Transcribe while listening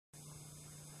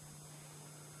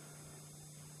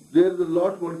There is a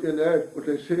lot one can add, but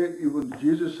I say even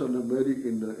Jesus, son of Mary,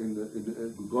 in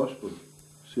the Gospel,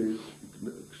 says,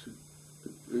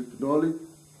 acknowledge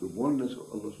the oneness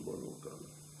of Allah subhanahu wa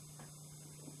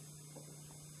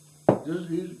ta'ala. This is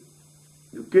His,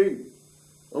 the King.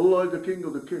 Allah is the King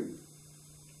of the King.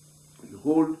 He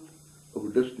holds our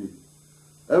destiny.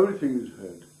 Everything in His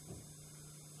hand.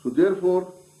 So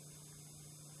therefore,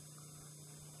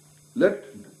 let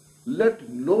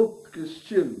no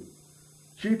Christian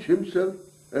cheat himself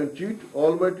and cheat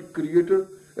Almighty Creator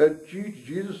and cheat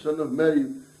Jesus, son of Mary,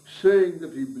 saying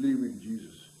that he believes in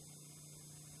Jesus.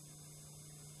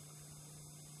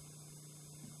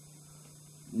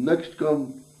 Next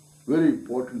come very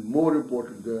important, more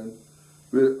important than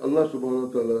where Allah subhanahu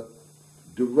wa ta'ala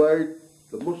divide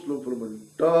the Muslim from an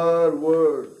entire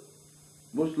world.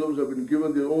 Muslims have been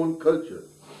given their own culture,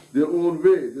 their own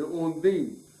way, their own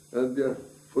deen, and they are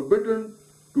forbidden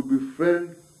to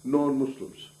befriend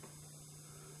non-Muslims.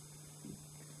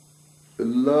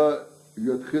 لا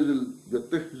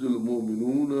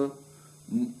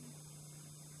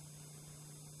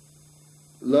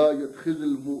يتخذ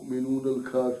المؤمنون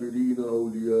الكافرين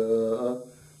أولياء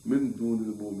من دون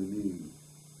المؤمنين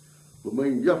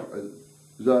ومن يفعل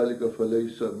ذلك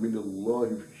فليس من الله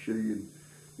في شيء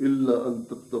إلا أن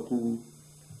تتقوا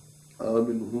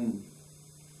منهم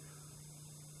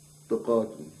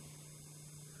تقاتل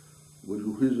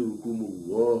ويحذركم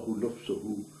الله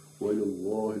نفسه وإلى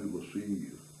الله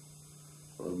المصير.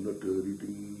 I'm not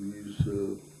reading these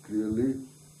clearly.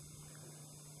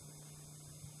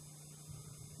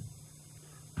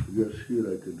 Yes, here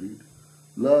I can read.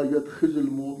 لا يتخذ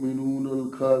المؤمنون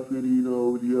الكافرين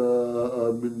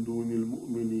أولياء من دون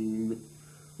المؤمنين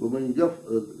ومن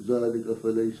يفعل ذلك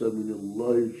فليس من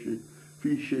الله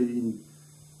في شيء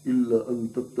إلا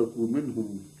أن تتقوا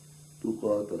منهم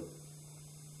تقاتا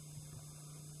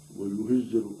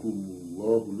ويحذركم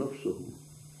الله نفسه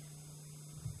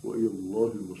وإلى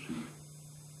الله المصير.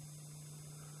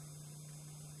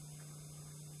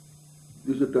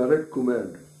 This is a direct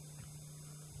command.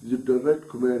 This is a direct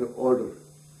command order.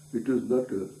 It is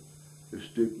not a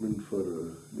statement for,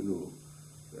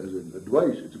 as an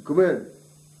advice. It's a command.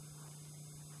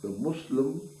 The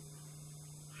Muslim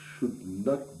should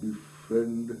not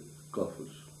befriend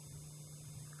kafirs.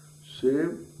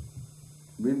 Save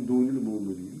min dunil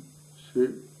mu'minin,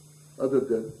 save other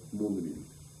than mu'minin.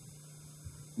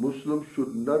 Muslims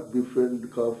should not befriend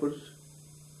kafirs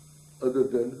other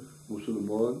than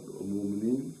Musliman or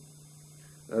mu'minin,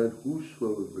 and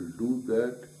whosoever will do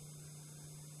that,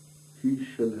 he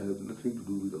shall have nothing to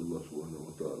do with Allah subhanahu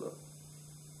wa ta'ala.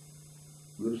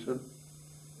 You understand?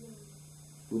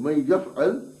 وَمَنْ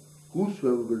يَفْعَلْ,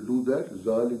 whosoever will do that,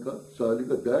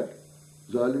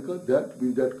 that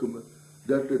means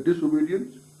that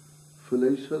disobedience,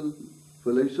 فَلَيْسَ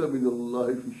مِنَ اللَّهِ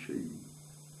فِي شَيْءٍ.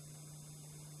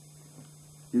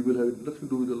 He will have nothing to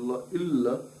do with Allah,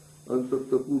 إِلَّا أَن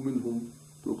تَتَّقُوا مِنْهُمْ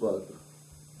تُقَاتًا.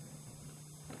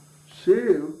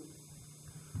 Save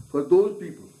for those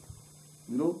people,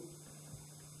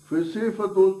 save for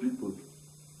those people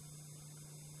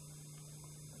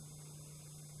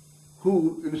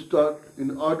who,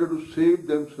 in order to save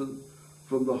themselves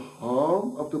from the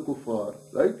harm of the kuffar,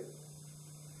 right?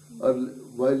 Or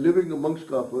while living amongst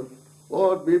kafir,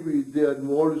 or maybe they are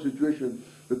involved in a situation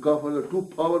the kafirs are too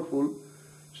powerful,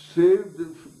 save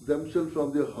themselves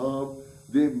from their harm,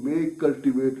 they may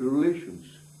cultivate relations,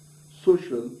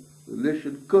 social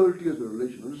relation, courteous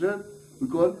relation. Understand? We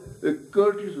call a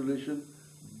courteous relation,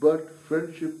 but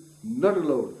friendship not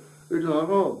allowed. It is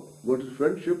haram. What is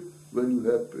friendship? When you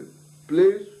have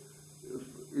place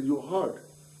in your heart.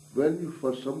 When you,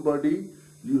 for somebody,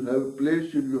 you have a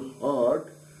place in your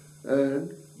heart,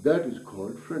 and that is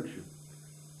called friendship.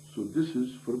 So this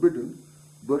is forbidden,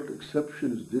 but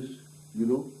exception is this,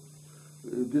 you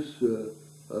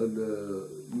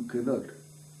cannot.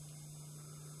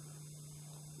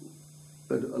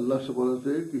 And Allah subhanahu wa ta'ala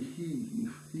says,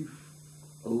 if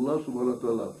Allah subhanahu wa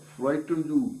ta'ala frightened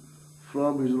you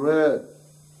from His wrath,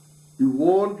 He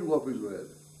warned you of His wrath.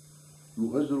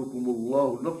 يُحَذِّرُكُمُ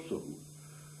اللَّهُ نَفْسَهُ.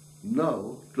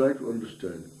 Now, try to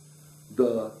understand.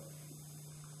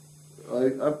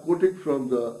 I'm quoting from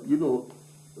the,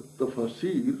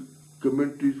 Tafsir,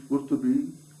 commentaries,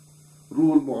 Qurtubi,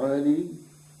 Ruhul Mu'ani,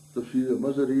 Tafsir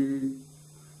Mazari,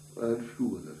 and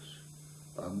few others.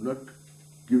 I'm not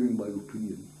giving my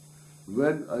opinion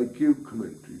when I give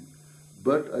commentary,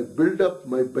 but I build up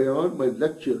my bayan, my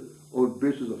lecture, on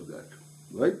basis of that,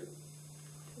 right?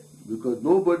 Because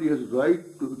nobody has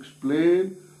right to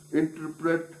explain,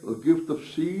 interpret, or give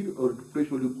tafsir or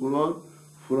interpretation of the Quran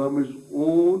from his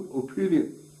own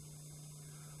opinion.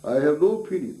 I have no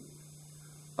opinion.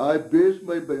 I base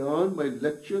my bayan, my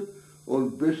lecture, on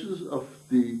basis of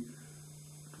the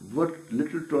what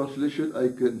little translation I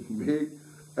can make,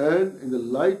 and in the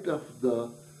light of the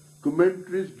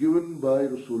commentaries given by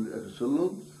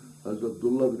Rasulullah, as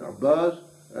Abdullah bin Abbas,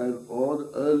 and all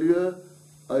earlier,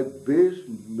 I base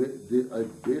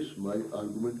my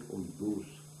argument on those.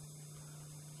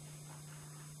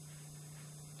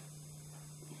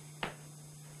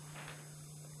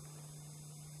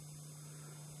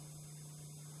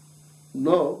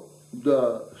 Now,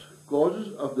 the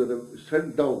causes of the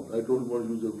sent down, I don't want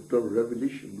to use the term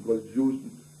revelation because it's used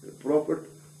in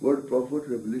word prophet,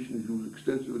 revelation is used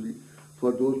extensively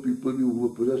for those people who were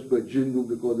possessed by jinn, whom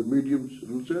they call the mediums.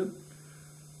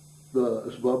 The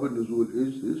asbab al-nuzul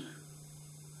is this.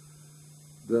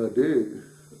 The day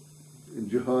in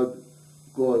jihad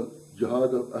called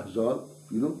Jihad of Ahzab,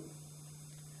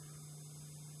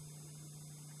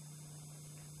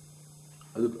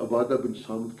 Hazrat Abada bin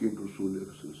Samit came to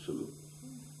Rasulullah.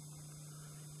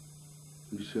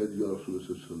 He said, Ya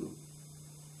Rasulullah,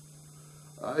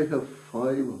 I have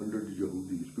 500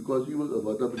 Yahudis, because he was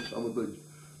Abada bin Samit, a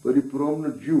very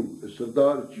prominent Jew, a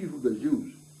Sardar, chief of the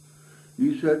Jews.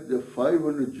 He said, there are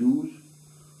 500 Jews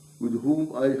with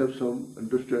whom I have some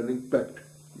understanding pact,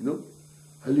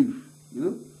 halif,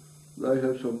 I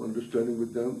have some understanding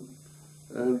with them,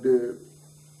 and they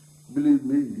believe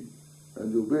me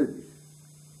and they obey me,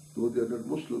 though they are not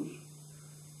Muslims.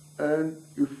 And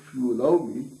if you allow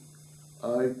me,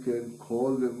 I can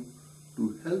call them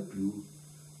to help you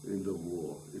in the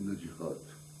war, in the jihad.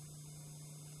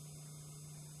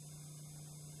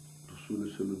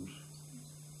 Rasulullah,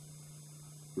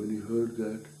 when he heard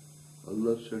that,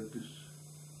 Allah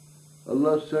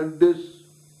sent this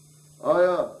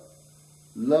ayah,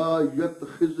 La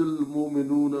yattakhizul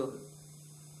mu'minuna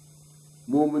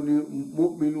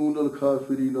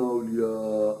al-kafirina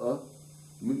awliya'a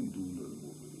min duna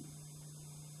al-mu'minin.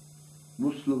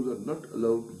 Muslims are not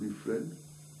allowed to be friends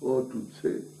or to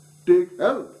say, take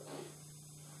help.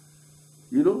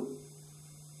 You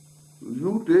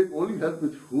take only help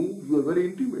with whom you are very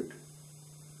intimate.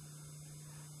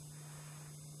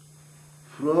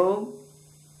 From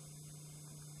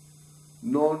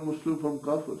non-Muslim, from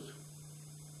Kafirs.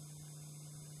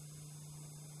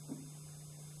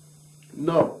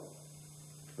 Now,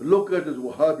 look at these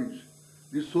Wahhabis,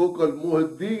 the so-called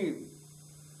Muhaddin.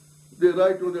 They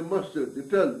write on the masjid, they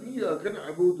tell, Iyaka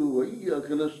na'budu wa iyaka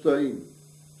nasta'in.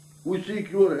 We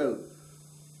seek your help.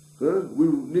 We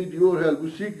need your help.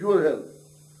 We seek your help.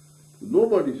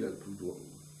 Nobody's help.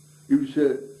 If you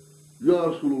say, Ya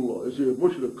Rasulullah, you say,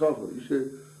 Mushrik, Kafir, you say,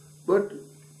 but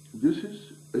this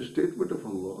is a statement of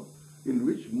Allah in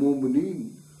which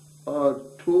mu'mineen are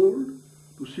told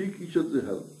to seek each other's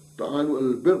help. Ta'anu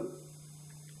al-bir.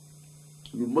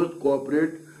 You must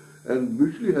cooperate and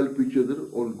mutually help each other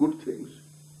on good things.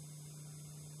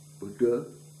 But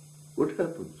what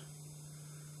happens?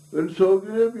 In Saudi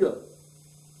Arabia,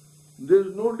 there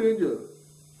is no danger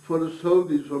for the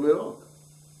Saudis from Iraq.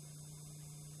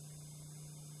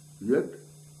 Yet,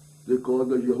 they call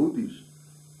the Yahudis,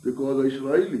 they call the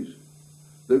Israelis,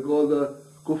 they call the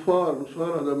Kuffar,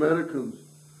 Nusara, the Americans,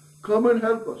 come and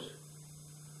help us.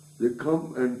 They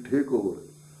come and take over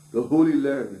the Holy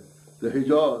Land, the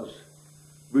Hijaz,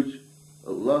 which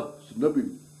Allah's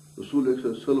Nabi,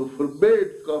 Rasulullah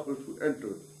forbade Kafirs to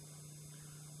enter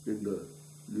in the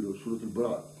Surah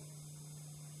Al-Barat.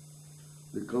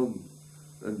 They come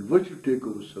and virtually take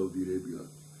over Saudi Arabia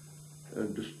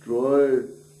and destroy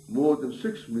more than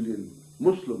 6 million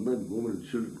Muslim men, women and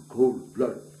children, cold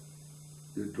blood.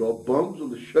 They drop bombs on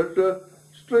the shelter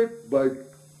straight by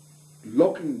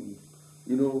locking,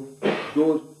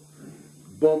 those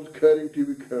bombs carrying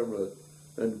TV cameras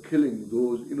and killing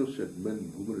those innocent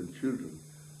men, women and children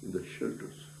in the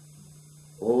shelters.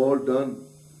 All done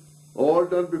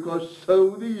because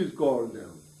Saudi is called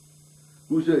them,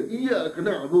 who say, Iyaka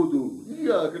na'budu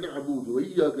wa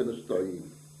iyaka nasta'in.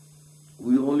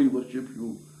 We only worship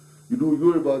you. You do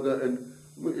your ibadah and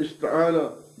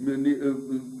ista'ana,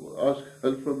 ask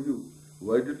help from you.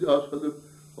 Why did they ask help?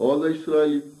 All the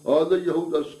Israeli, all the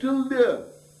Yahud are still there.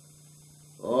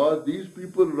 Are these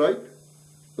people right?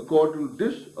 According to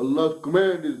this, Allah's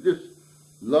command is this,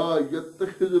 La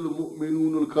yattakhidul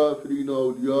mu'minun al-kafirina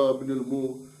awliya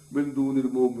min dun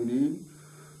al-mu'minin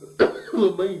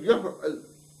wa man yaf'al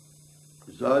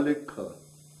zalika.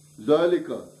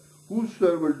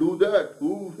 Whosoever will do that,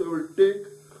 whosoever will take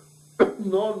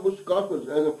non-Muslims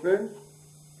as a friend,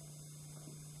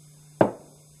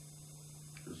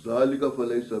 zalika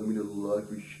falaysa min Allah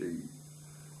fi shay.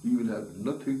 He will have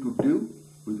nothing to do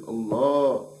with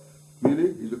Allah,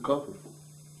 meaning he's a kafir.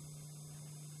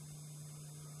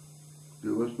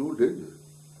 danger.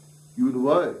 Even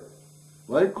why?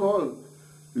 Why call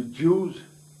the Jews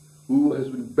who has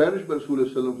been banished by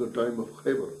Rasulullah at the time of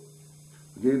Khaybar?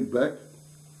 Again back,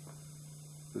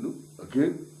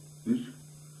 again these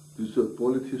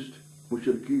polytheist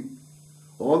mushrikeen.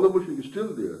 All the mushrikeen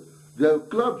still there. They have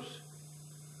clubs.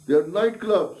 They have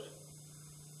nightclubs.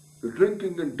 The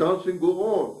drinking and dancing go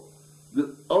on.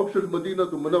 They're outside Medina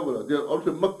to Munawwara. They are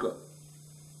outside Makkah.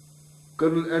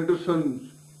 Colonel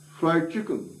Anderson's fried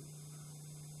chicken,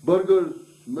 burgers,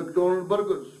 McDonald's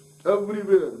burgers,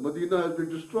 everywhere. Medina has been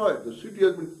destroyed. The city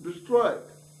has been destroyed.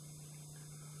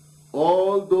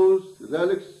 All those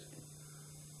relics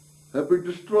have been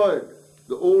destroyed.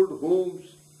 The old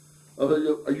homes of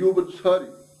Ayyub al-Sari,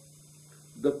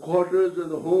 the quarters and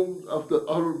the homes of the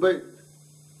Ahlul Bayt,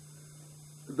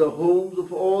 the homes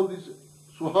of all these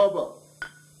Sahaba,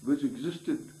 which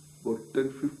existed about 10,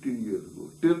 15 years ago.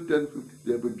 Till 10, 15,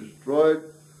 they have been destroyed.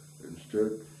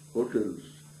 Instead, hotels,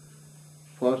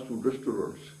 fast food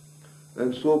restaurants,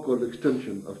 and so-called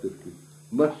extension of the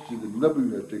Masjid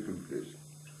al-Nabi has taken place,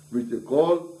 which they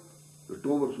call the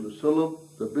tomb of Rasulullah,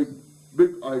 the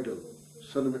big idol,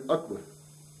 Sanam Akbar.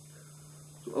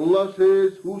 So Allah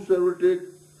says, whosoever will take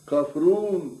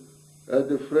kafirun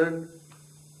as a friend,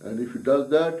 and if he does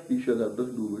that, he shall have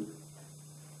nothing to do with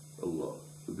Allah.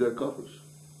 So they are kafirs.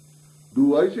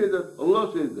 Do I say that?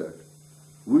 Allah says that.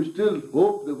 We still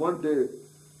hope that one day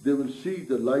they will see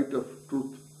the light of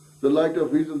truth, the light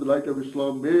of reason, the light of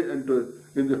Islam may enter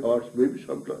in their hearts, maybe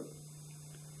sometime.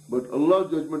 But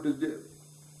Allah's judgment is there.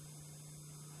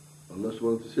 Allah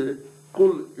wants to say,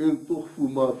 قُلْ إِن تُخْفُوا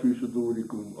مَا فِي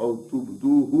صُدُورِكُمْ أَوْ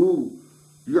تُبْدُوهُ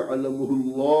يَعْلَمُهُ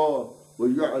اللَّهُ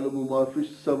وَيَعْلَمُ مَا فِي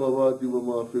السَّمَوَاتِ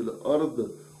وَمَا فِي الْأَرْضِ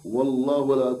وَاللَّهُ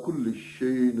عَلَى كُلِّ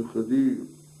شَيْءٍ قَدِيرٌ.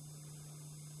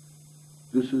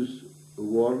 This is a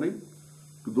warning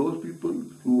to those people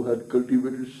who had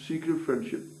cultivated secret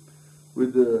friendship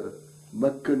with the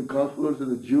Meccan Kafirs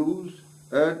and the Jews,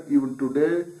 and even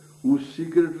today who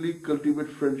secretly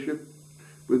cultivate friendship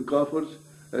with Kafirs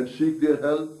and seek their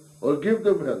help or give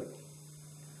them help.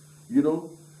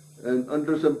 And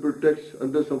under some pretext,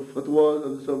 under some fatwas,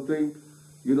 under something,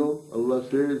 Allah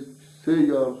says, say,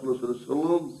 Ya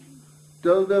Rasulullah,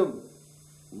 tell them,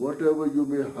 whatever you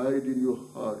may hide in your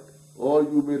heart, or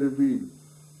you may reveal,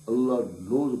 Allah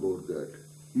knows about that.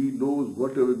 He knows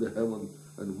whatever in the heaven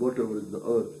and whatever in the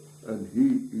earth, and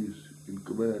He is in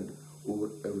command over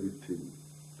everything.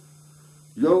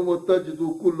 يَوْمَ تَجْدُ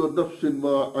كُلُّ نَفْسٍ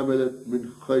مَا عَمَلَتْ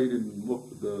مِنْ خَيْرٍ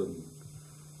مُحْضَرًا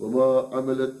وَمَا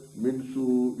عَمَلَتْ مِنْ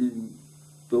سُوءٍ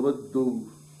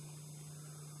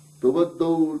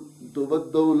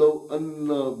تَوَدُّوا لَوْ أَنَّ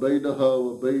بَيْنَهَا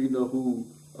وَبَيْنَهُ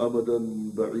أَمَدًا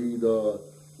بَعِيدًا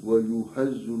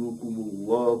وَيُحَذِّرُكُمُ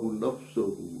اللَّهُ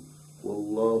نَفْسَهُ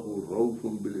وَاللَّهُ رَءُوفٌ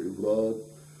بِالْعِبَادِ.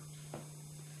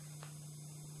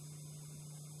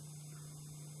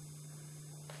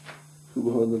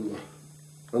 Subhanallah.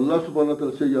 Allah subhanahu wa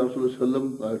ta'ala says, Ya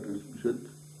Rasulullah, said,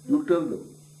 you tell them.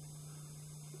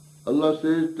 Allah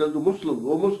says, tell the Muslims,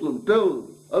 O Muslim, tell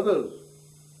others,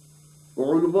 O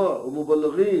ulama, O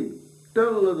muballighin,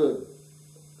 tell others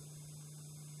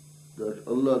that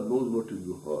Allah knows what is in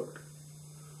your heart.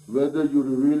 Whether you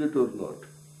reveal it or not,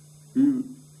 He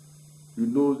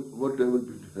knows whatever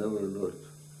between heaven and earth.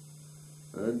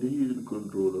 And He is in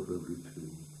control of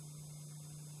everything.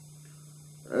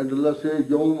 And Allah says,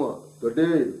 Yawma, the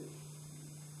day,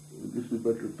 this is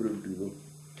better print,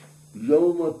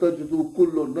 يَوْمَ تَجْدُ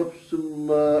كُلُّ نَفْسٍ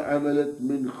مَا عَمَلَتْ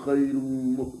مِنْ خَيْرٍ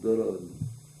مُحْضَرًا.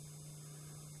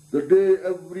 The day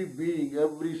every being,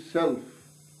 every self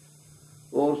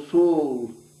or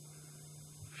soul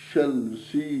shall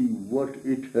see what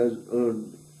it has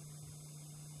earned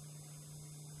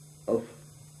of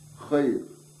khair.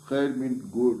 Khair means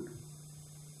good,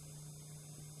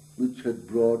 which had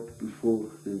brought before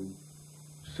him,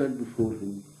 sent before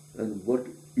him, and what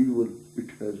evil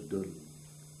it has done.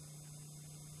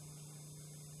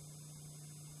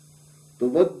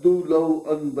 تَوَدُّوا لَوْ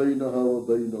أَنْ بَيْنَهَا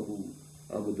وَبَيْنَهُ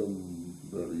أَمَدًا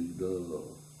بَعِيدًا.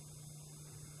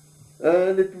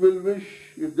 And it will wish,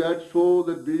 if that soul,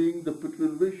 that being, the pit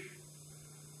will wish,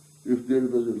 if there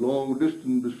was a long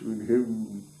distance between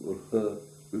him or her,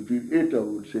 between it, I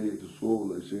would say, the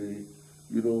soul, I say,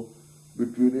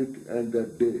 between it and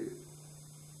that day.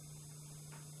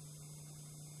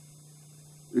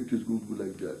 It is going to be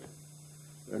like that.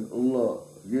 And Allah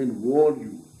again warned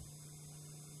you,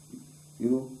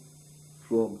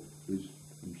 from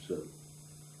Himself.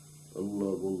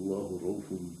 Allah wallahu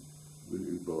raufun bil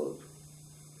ibad.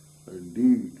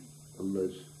 Indeed, Allah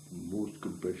is most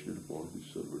compassionate upon His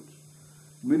servants.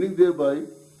 Meaning thereby,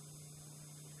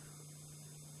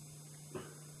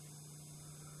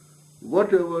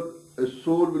 whatever a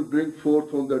soul will bring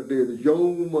forth on that day, the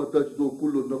يَوْمَ تَجْدُ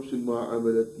كُلُّ نَفْسٍ مَا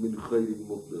عَمَلَتْ مِنْ خَيْرٍ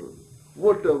مُحْضَرًا.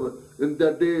 Whatever, in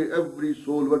that day, every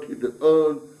soul, what it has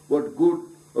earned, what good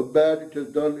or bad it has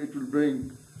done, it will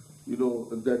bring, in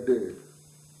that day.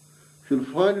 She'll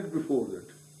find it before that.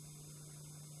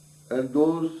 And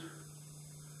those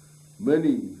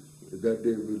many that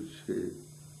day will say,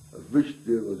 I wish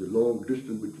there was a long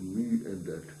distance between me and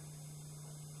that.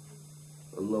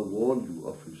 Allah warned you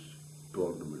of His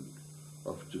tournament,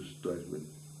 of chastisement.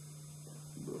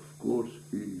 But of course,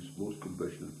 He is most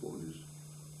compassionate upon His,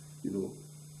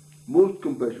 most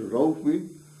compassionate. Rauf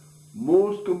means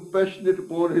most compassionate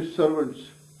upon His servants.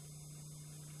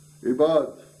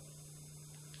 Ibad.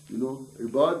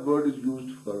 Ibad word is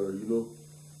used for,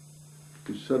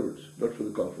 His servants, not for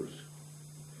the kafirs.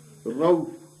 Rauf.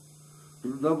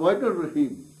 Now why not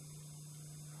Rahim?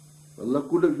 Allah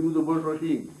could have used the word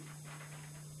Rahim.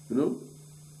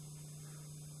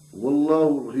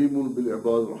 Wallahu Rahimun bil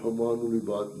ibad, Rahmanul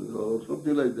ibad, or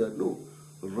something like that. No.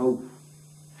 Rauf.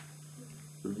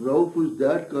 Rauf is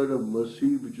that kind of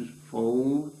mercy which is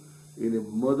found in a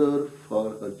mother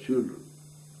for her children.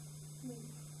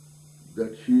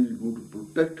 That she is going to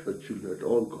protect her children at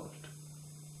all cost.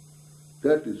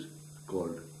 That is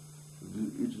called,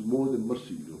 it's more than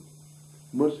mercy,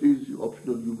 Mercy is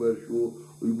optional, you may show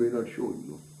or you may not show,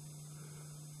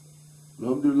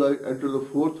 Alhamdulillah, enter the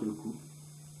fourth ruku.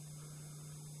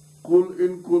 قُلْ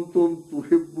إِن كُنْتُمْ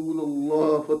تُحِبُّونَ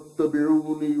اللَّهَ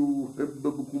فَاتَّبِعُونِي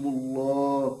يُحِبِّبْكُمُ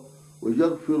اللَّهُ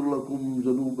وَيَغْفِرْ لَكُمْ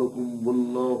ذَنُوبَكُمْ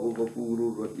وَاللَّهُ غَفُورٌ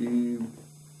رَحِيمٌ.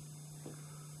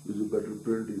 This is a better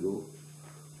prayer,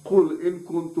 قُلْ إِن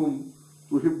كُنْتُمْ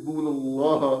تُحِبُّونَ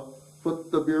اللَّهَ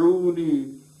فَاتَّبِعُونِي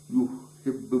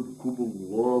يُحِبِّبْكُمُ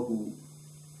اللَّهُ.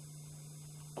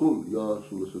 قُلْ Ya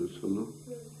Rasulullah,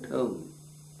 tell me.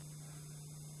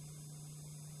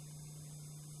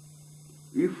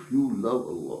 If you love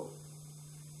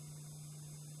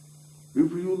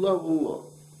Allah,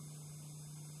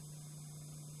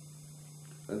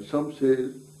 and some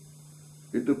say,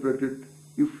 interpret it,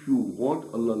 if you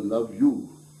want Allah love you,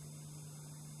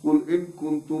 قُلْ إِن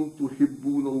كُنْتُمْ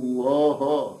تُحِبُّونَ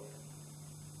اللَّهَ.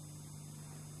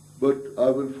 But I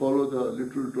will follow the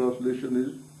literal translation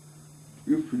is,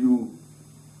 if you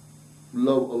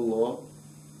love Allah,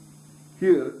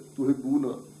 here,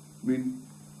 tuhibbuna means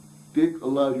take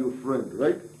Allah as your friend,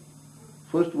 right?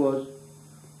 First was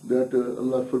that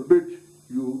Allah forbids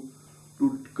you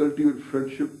to cultivate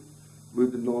friendship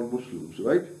with non-Muslims,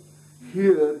 right?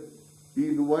 Here, He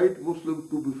invites Muslims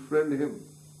to befriend Him.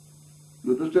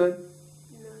 You understand?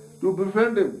 No. To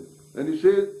befriend Him. And He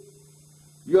says,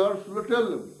 Ya Rasulullah, tell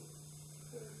them,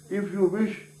 if you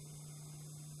wish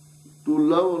to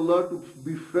love Allah, to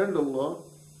befriend Allah,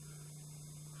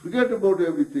 forget about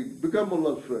everything, become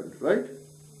Allah's friend, right?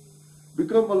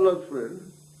 Become Allah's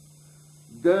friend,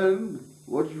 then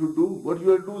what you do? What you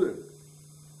will do then?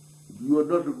 You are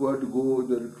not required to go in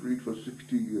the retreat for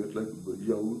 60 years like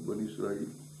Yahud, Bani Israel.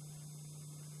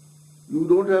 You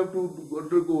don't have to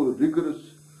undergo rigorous,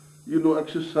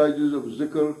 exercises of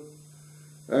zikr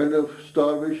and of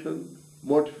starvation,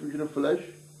 mortification of flesh.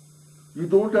 You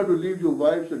don't have to leave your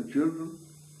wives and children.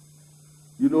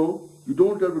 You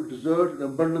don't have to desert and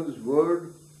abandon this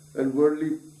world and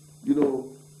worldly,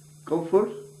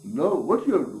 comforts. No, what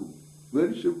you have to do?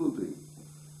 Very simple thing.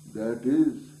 That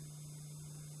is,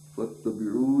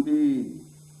 فَاتَّبِعُونِي.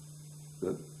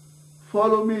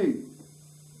 Follow me.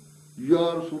 Ya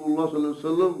Rasulullah sallallahu alaihi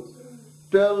wasallam,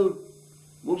 tell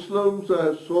Muslims I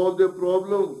have solved their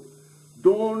problem.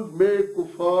 Don't make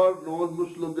kuffar,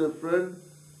 non-Muslim their friend.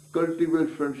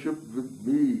 Cultivate friendship with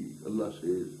me, Allah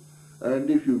says. And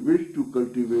if you wish to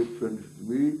cultivate friendship with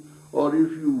me, or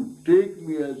if you take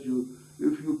me as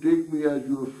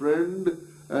your friend,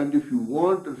 and if you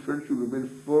want a friendship to remain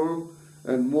firm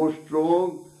and more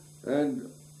strong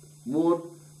and more,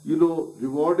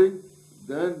 rewarding,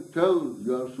 then tell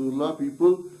Ya Rasulullah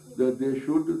people that they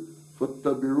should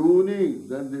fattabi'uni,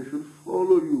 then they should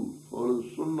follow you, follow the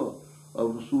sunnah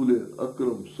of Rasul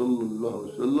Akram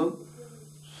sallallahu alaihi wasallam,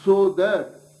 so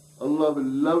that Allah will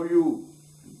love you.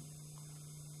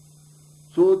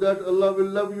 So that Allah will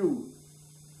love you.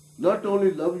 Not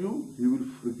only love you, He will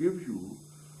forgive you.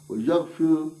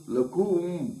 وَيَغْفِرْ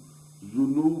لَكُمْ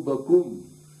ذُنُوبَكُمْ.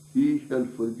 He shall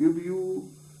forgive you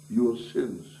your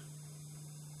sins.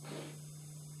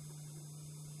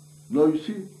 Now you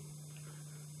see,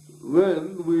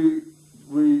 when we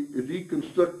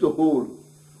reconstruct the whole,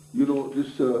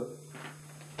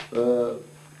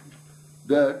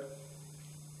 that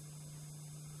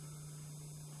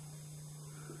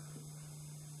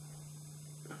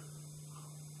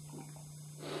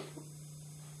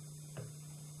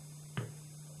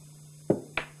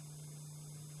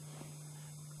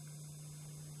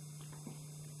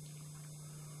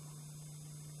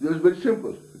It is very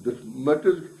simple. The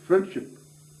matter is friendship.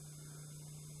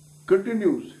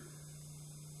 Continues.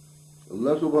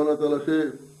 Allah subhanahu wa ta'ala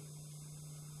says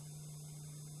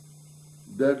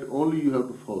that only you have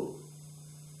to follow.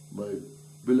 My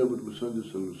beloved Messenger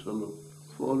sallallahu alaihi wasallam,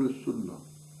 follow his sunnah.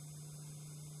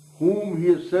 Whom he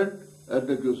has sent as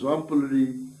an example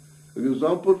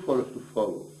for us to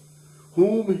follow.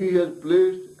 Whom he has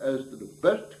placed as the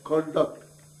best conduct.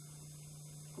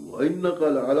 وَإِنَّكَ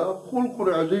لَعَلَىٰ خُلْقٌ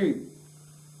عَظِيمٌ.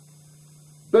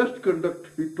 Best conduct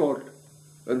he taught.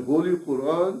 And Holy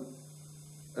Quran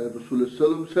and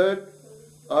Rasulullah said,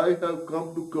 I have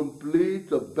come to complete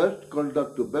the best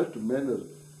conduct, the best manners,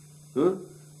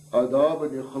 adab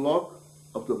and akhlaq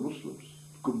of the Muslims.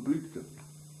 Complete them.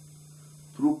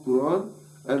 Through Quran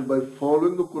and by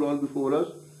following the Quran before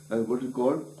us and what is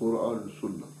called Quran and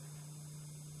Sunnah.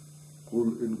 قُلْ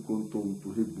إِن كُنْتُمْ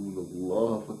تُحِبُّونَ اللَّهَ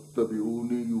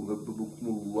فَاتَّبِعُونِي يُحِبْبُكُمُ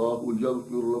اللَّهُ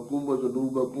وَيَغْفِرْ لَكُمْ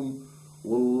وَذُنُوبَكُمْ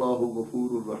وَاللَّهُ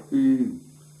غَفُورٌ رَحِيمٌ.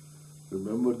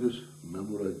 Remember this,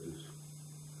 memorize this.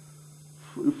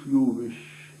 If you wish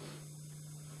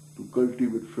to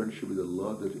cultivate friendship with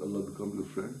Allah, that Allah becomes your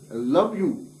friend and love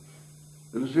you,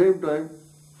 at the same time,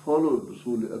 follow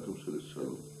Rasul Akram sallallahu alaihi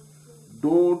wasallam.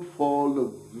 Don't fall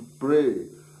the prey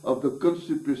of the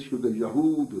conspiracy of the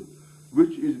Yahud,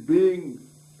 which is being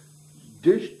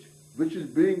dished, which is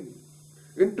being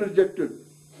interjected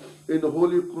in the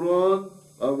Holy Quran.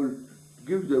 I will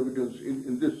give the evidence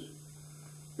in this.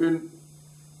 In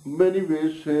many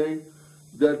ways saying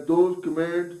that those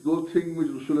commands, those things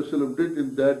which Rasulullah did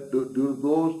in that during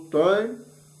those times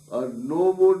are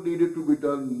no more needed to be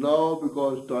done now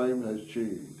because time has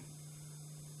changed.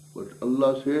 But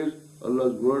Allah says,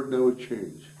 Allah's word never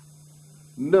changes.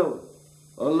 Never.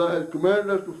 Allah has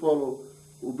commanded us to follow,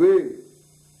 obey,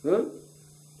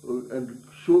 and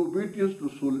show obedience to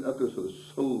Rasul Akram.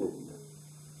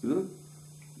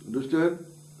 Understand?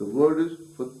 The word is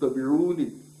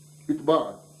fattabi'uni,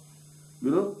 itba'.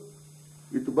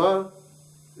 Itba'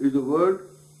 is a word,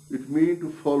 it means to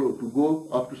follow, to go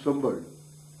after somebody.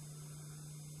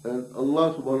 And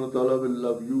Allah subhanahu wa ta'ala will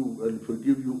love you and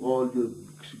forgive you all your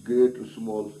great and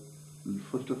small.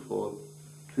 First of all,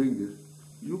 thing is,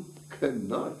 you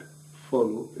cannot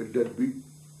follow a deadbeat.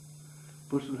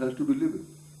 Person has to be living.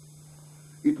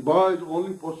 Itba' is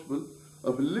only possible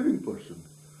of a living person.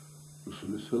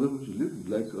 Rasulullah is living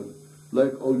like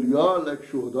awliya, like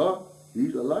shuhada, he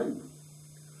is alive.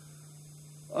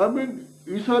 I mean,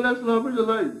 Isa is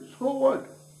alive, so what?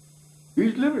 He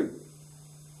is living.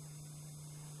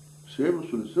 Same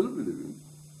Rasulullah is living.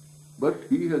 But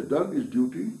he has done his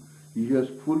duty, he has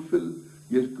fulfilled,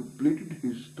 he has completed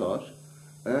his task,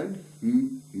 and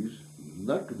he is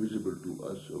not visible to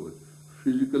us, our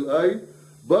physical eye,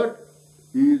 but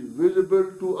he is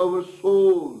visible to our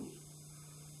souls,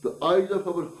 the eyes of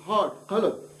our heart,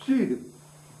 qalb, see him.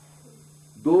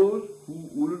 Those who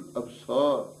ulul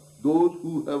absar, those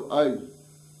who have eyes,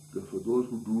 therefore those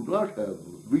who do not have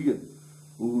vision,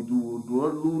 who do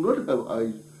not have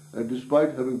eyes, and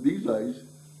despite having these eyes,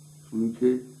 we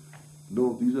say,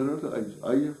 no, these are not the eyes,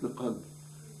 eye of the qalb.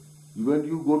 When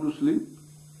you go to sleep,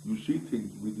 you see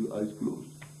things with your eyes closed.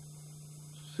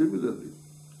 Similarly,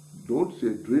 don't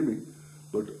say dreaming,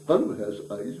 but qalb has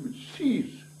eyes which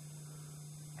sees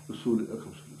Rasul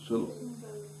Akram sallallahu.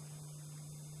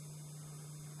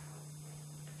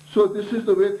 So this is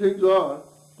the way things are.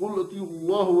 قُلْ أَطِيعُوا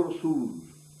اللَّهَ وَرَسُولُهُ.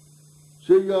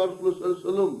 Say, Ya Rasulullah sallallahu alaihi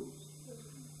wasallam,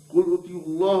 قُلْ أَطِيعُوا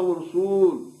اللَّهَ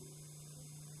وَرَسُولُهُ.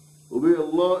 Obey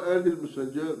Allah and His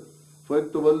Messenger. فَإِن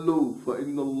تَوَلُّوا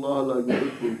فَإِنَّ اللَّهَ لَا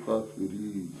يُحِبُّ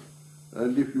الْكَافِرِينَ.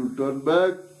 And if you turn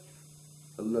back,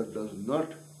 Allah does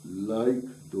not like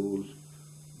those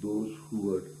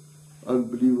who are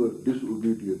unbelievers,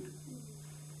 disobedient.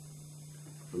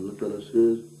 Allah Ta'ala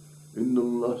says, إِنَّ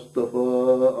اللَّهَ اسْتَفَى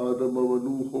آدَمَ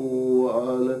وَنُوحًا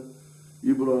وَآلَ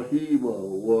إِبْرَاهِيمَ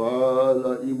وَآلَ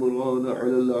إِمْرَانَ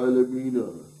عَلَى الْعَالَمِينَ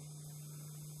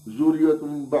ذُرِّيَّةٌ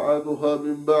بَعْضُهَا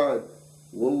مِنْ بَعْضٍ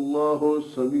وَاللَّهُ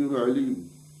سَمِيعٌ عَلِيمٌ.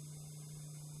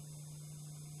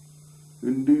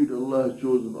 Indeed, Allah has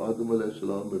chosen Adam alayhi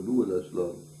salam and Nuh alayhi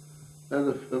salam and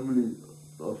a family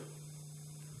of,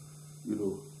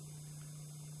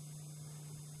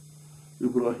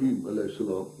 Ibrahim alayhi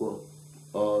salam wa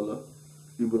ala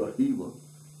Ibrahim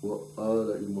wa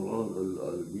ala Imran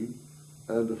al-Alamin,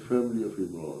 and the family of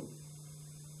Imran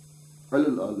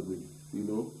al-Alamin,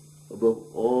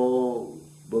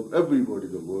 above everybody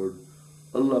in the world.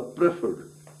 Allah preferred,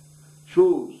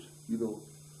 chose, Adam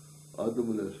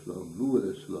alayhi salam, Nuh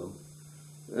alayhi salam,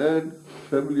 and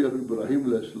family of Ibrahim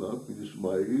alayhi salam,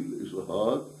 Ismail,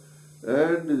 Ishaq,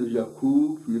 and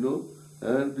Yaqub,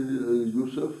 and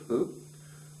Yusuf,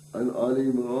 and Ali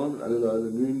Imran,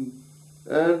 al-Alamin,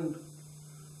 and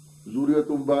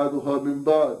Zuriyatum Ba'duha min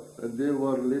Ba'd, and they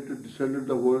were related descendants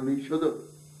of one each other.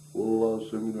 Allah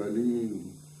Samin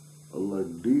Alim, Allah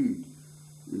indeed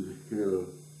is here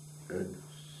and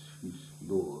sees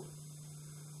knower.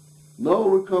 Now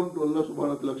we come to Allah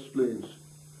subhanahu wa ta'ala explains.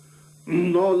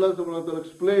 Now Allah subhanahu wa ta'ala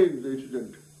explains the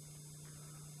incident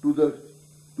to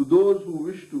those who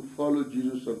wish to follow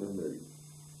Jesus son of Mary.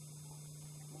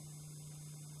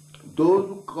 Those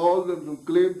who call them, who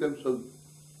claim themselves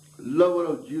lover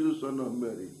of Jesus son of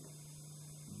Mary,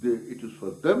 it is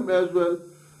for them as well,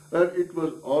 and it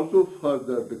was also for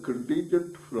the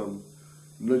contingent from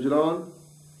Najran,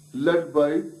 led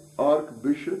by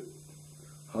Archbishop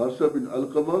Harsa bin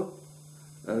Alqama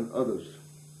and others.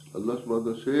 Allah subhanahu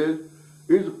wa ta'ala says,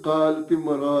 إِذْ قَالَتِ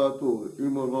امْرَأَتُ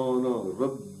عِمْرَانَ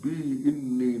رَبِّي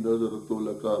إِنِّي نَذَرْتُ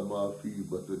لَكَ مَا فِي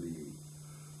بَطْنِي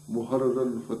مُحَرَّرًا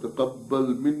فَتَقَبَّلْ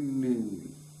مِنِّي.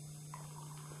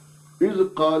 إِذْ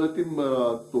قَالَتِ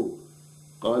امْرَأَتُ,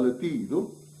 قالتي,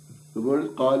 no? The word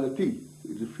is قالتي.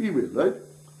 It is female, right?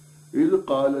 إِذْ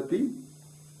قالتي,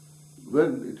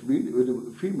 when it means when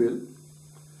a female,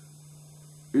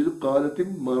 إِذْ قَالَتِ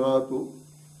امْرَأَتُ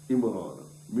Imran,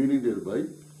 meaning thereby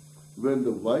when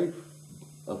the wife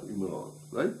of Imran,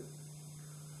 right,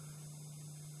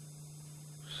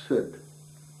 said,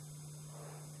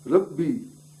 Rabbi,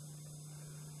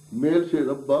 male say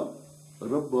Rabba,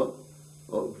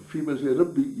 female say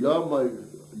Rabbi, Ya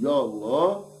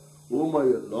Allah, O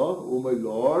my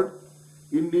Lord,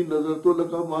 Inni nazartu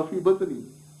laka ma fi batni.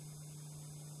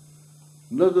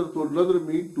 Nazar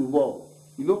means to vow.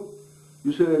 You know,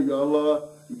 you say, Ya Allah,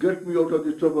 get me out of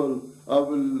this trouble, I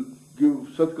will give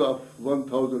sadaqah of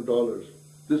 $1,000.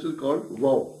 This is called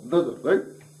vow, nazar, right?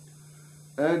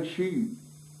 And she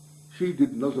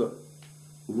did nazar,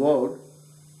 vowed,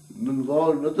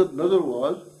 nazar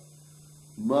was,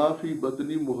 ma fi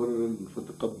batni muharraran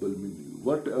fataqabbal minni.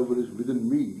 Whatever is within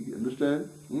me, understand?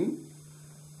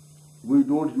 We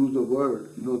don't use the word,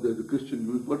 you know, there's a Christian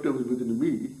use, whatever is within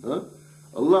me.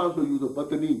 Allah also uses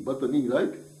batani,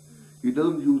 right? He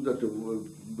doesn't use that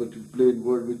but plain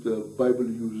word which the Bible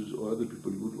uses or other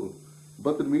people use.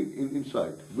 Batani means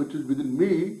inside, which is within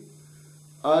me,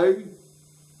 I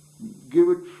give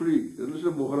it free.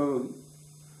 Understand? Muharraran.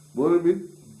 Muharraran means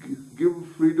give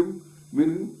freedom,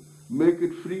 meaning make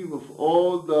it free of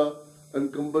all the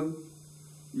encumbrance,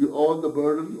 all the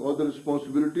burden, all the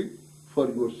responsibility for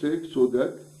your sake, so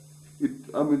that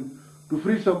to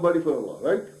free somebody for Allah,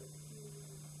 right?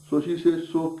 So she says,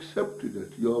 so accept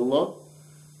it, Ya Allah,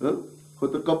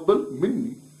 fataqabbal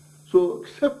minni. So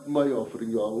accept my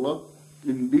offering, Ya Allah.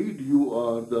 Indeed, you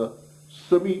are the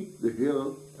Sami, the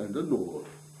hearer, and the knower.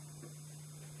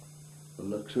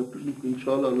 Allah accepted it,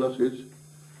 inshallah. Allah says,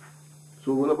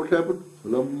 so what happened?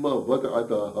 فَلَمَّا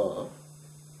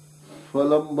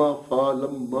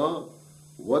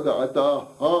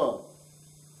وَدَعَتَاهَا,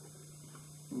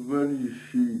 when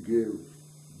she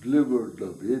delivered the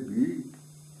baby,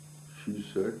 she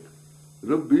said,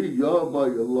 Rabbi, Ya my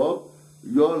Allah,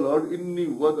 Ya Lord, inni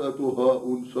wad'atuha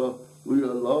unsa, O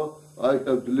Allah, I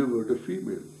have delivered a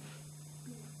female.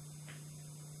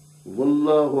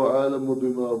 Wallahu alamu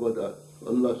bima wada.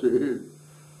 Allah says,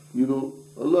 you know,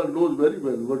 Allah knows very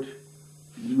well what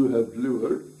you have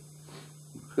delivered.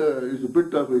 It's a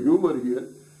bit of a humor here.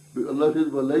 Allah says,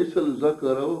 وَلَيْسَ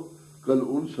الْزَكَرَوْ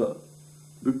كَالْأُنْسَى,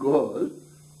 because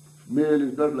male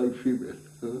is not like female.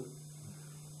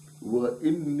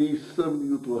 وَإِنِّي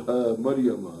سَمْيُتُهَا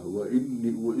مَرْيَمَ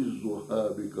وَإِنِّي أُعِزُّهَا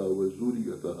بِكَ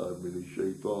وَذُرِّيَّتَهَا مِنَ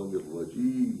الشَّيْطَانِ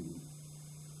الرَّجِيمِ.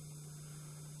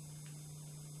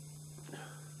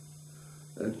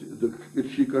 And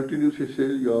she continues, she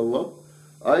says, Ya Allah,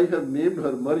 I have named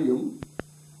her Maryam,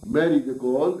 Mary they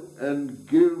call, and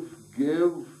give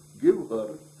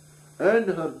her and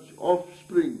her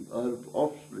offspring,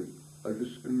 a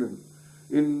descendant,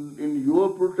 in your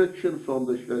protection from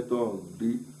the shaitan,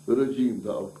 the regime,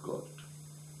 the outcast.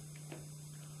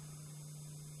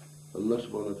 Allah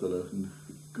subhanahu wa ta'ala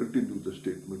continues the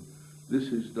statement.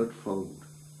 This is not found.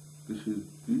 This is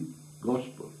the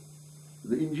gospel.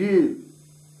 The Injil,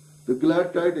 the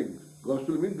glad tidings.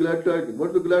 Gospel means glad tidings. What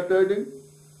is the glad tidings?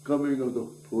 Coming of the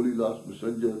holy last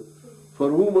messenger, for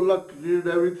whom Allah created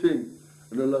everything.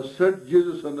 And Allah sent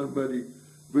Jesus son of Mary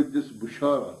with this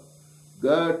bushara,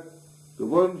 that the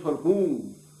one for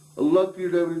whom Allah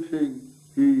created everything,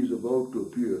 he is about to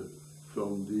appear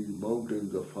from the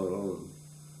mountains of Haran.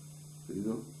 You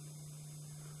know?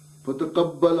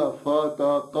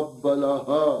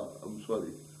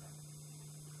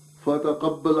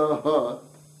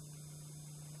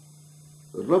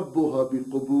 رَبُّهَا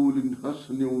بِقَبُولٍ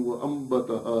حَسْنٍ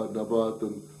وَأَنْبَتَهَا نَبَاتًا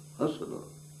حَسَنًا.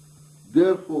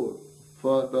 Therefore,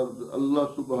 Father, Allah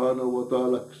subhanahu wa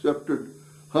ta'ala accepted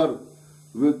her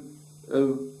with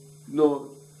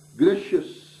gracious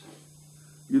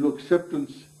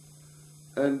acceptance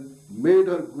and made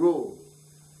her grow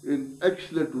in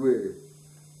excellent way.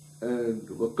 And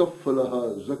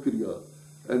وَكَفَّلَهَا Zakaria,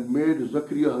 and made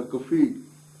Zakaria her kafi,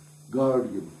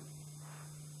 guardian.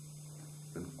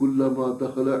 And كُلَّمَا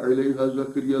دَخَلَ عَلَيْهَا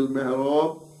Zakaria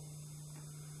al-mihrab,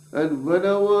 and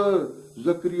whenever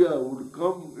Zakaria would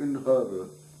come in her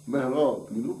mihrab,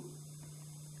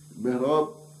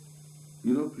 mihrab,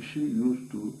 she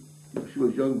used to, she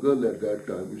was a young girl at that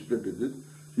time, instead of this,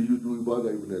 she used to do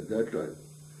ibadah even at that time.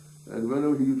 And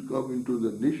whenever he would come into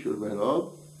the niche or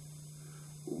mihrab,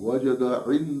 وَجَدَ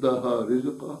عِنْدَهَا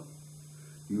رِزْقًا,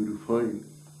 you will find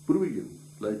provision,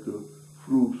 like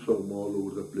fruits from all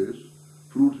over the place,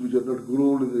 fruits which are not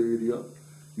grown in the area,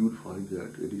 you will find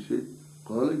that. And he said,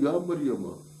 قَالَ يَا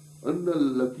مَرْيَمَ أَنَّ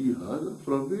لَكِ هَذَا,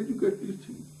 from where you get these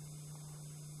things?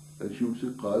 And she would say,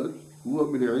 قَالَتْ هُوَ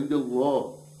مِنْ عِنْدِ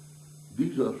اللَّهِ,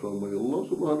 these are from my Allah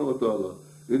subhanahu wa ta'ala.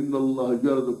 إِنَّ اللَّهَ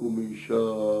يَرْزُقُ مَن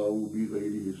يَشَاءُ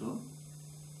بِغَيْرِ حِسَابٍ.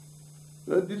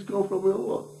 And these come from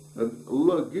Allah. And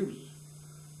Allah gives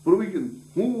provision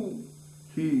whom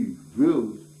He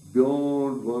wills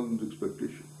beyond one's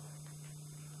expectation.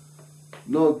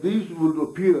 Now these will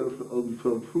appear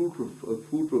from food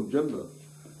from Jannah,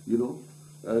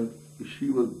 and she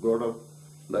was brought up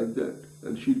like that,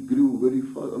 and she grew very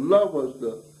fast. Allah was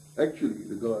actually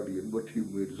the guardian, but He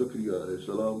made Zakaria alayhi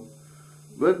salam.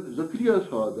 When Zakaria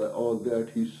saw all that,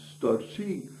 he started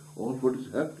seeing all what is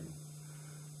happening.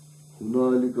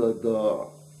 هُنَالِكَ دَعَ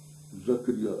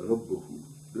Zakaria Rabbahu.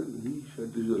 Then he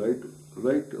said, this is the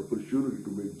right opportunity to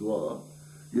make dua.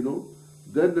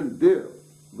 Then and there,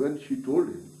 when she told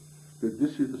him that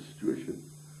this is the situation,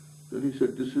 then he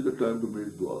said, this is the time to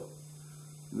make dua.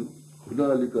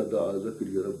 Hunalika da'a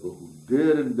Zakaria Rabbahu.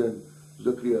 There and then,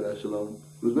 Zakaria alayhi salam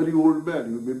was a very old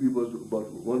man, maybe he was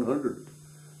about 100.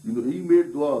 He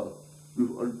made dua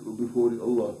before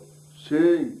Allah,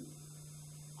 saying,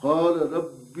 قال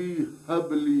ربي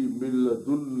هب لي من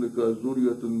لدنك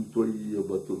ذرية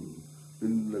طيبة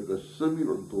إنك السميع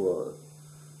الدعاء.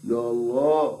 Ya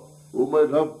Allah, oh my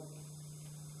Rabb.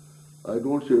 I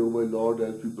don't say, oh my Lord,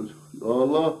 as people say. Ya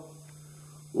Allah,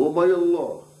 oh my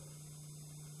Allah,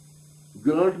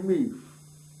 grant me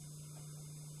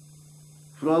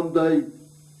from thy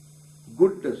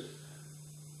goodness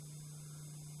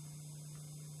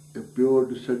a pure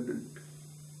descendant,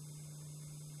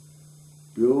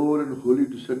 pure and holy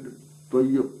descendant,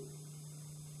 Tayyib.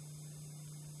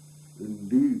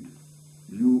 Indeed,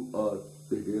 you are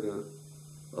the hearer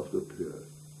of the prayer.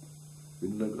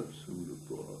 Innaka sami'ud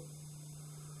du'a.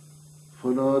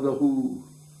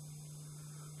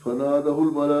 فناده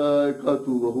الملائكة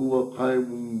وهو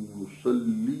قائم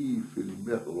يصلي في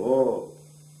المحراب.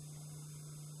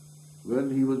 When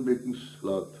he was making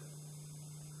salat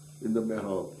in the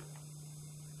mihrab,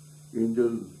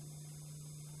 angel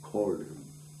called him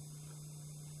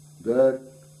that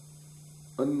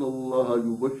أن الله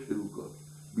يبشرك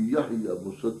بيحيى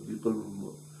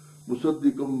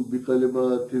مصدقا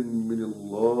بكلمات من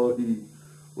الله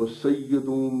وسيد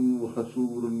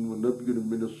وحسور ونبي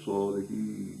من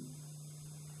الصالحين.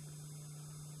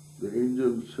 The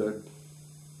angel said,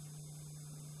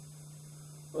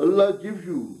 Allah gives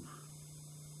you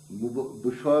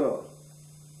Bushara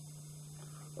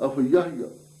of a Yahya,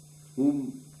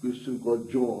 whom Christian called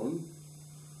John,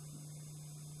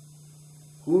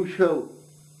 who shall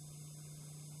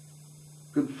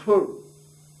confirm,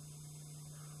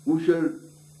 who shall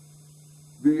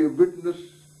be a witness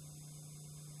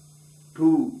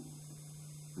to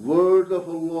words of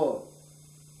Allah,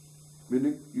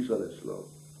 meaning Isa alayhi salam,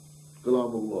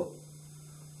 Kalam Allah,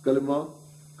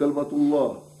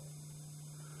 Kalimatullah,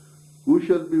 who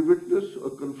shall be witness or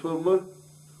confirmer,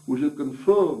 who shall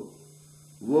confirm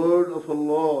word of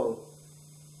Allah,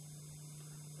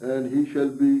 and he shall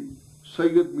be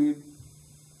Syed, mean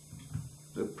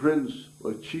the prince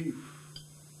or chief,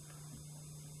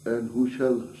 and who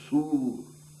shall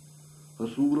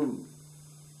Hasuran,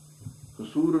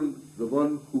 the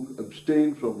one who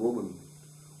abstained from woman,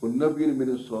 وَالنَّبْيٍ مِنَ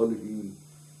الصَّالِحِينَ,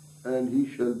 and he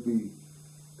shall be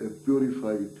a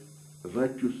purified,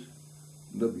 righteous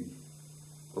Nabi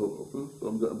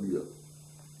from the Anbiya.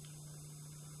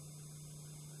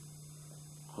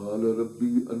 قال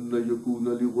ربي أن يكون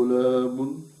لي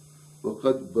غلام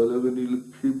وقد بلغني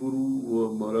الكبر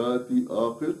ومراتي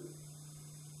آخر.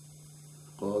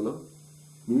 قال,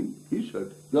 he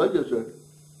said, Yahya said,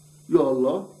 Ya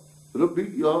Allah, Rabbi,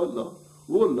 Ya Allah,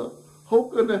 Oh Allah, how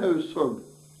can I have a son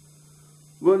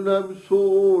when I'm so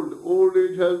old? Old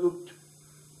age has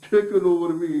taken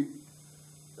over me,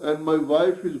 and my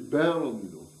wife is barren, you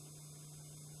know.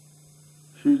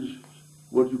 She's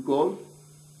what you call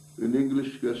in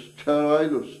English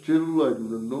sterile or still, I do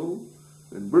not know.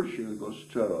 In British it was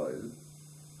sterile.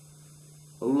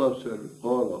 Allah said,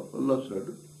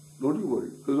 don't you worry.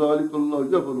 كَذَلِكَ اللَّهُ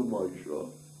يَفْعَلُ مَا يَشَاءُ.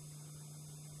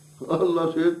 Allah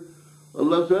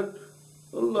said,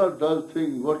 Allah does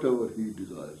things whatever He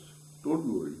desires. Don't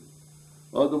worry.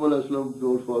 Adam alayhi salam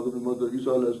without father and mother, Isa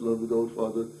alayhi salam without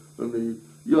father, and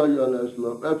Yahya alayhi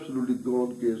salam, absolutely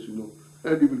gone case, you know,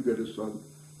 and he will get a son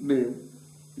named,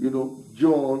 you know,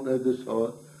 John, as they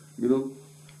saw, you know,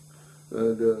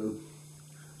 and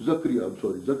Zakaria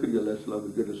alayhi salam will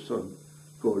get a son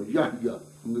called Yahya,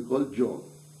 and they call John.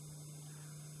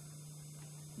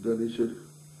 Then he said,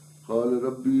 قال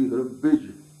ربي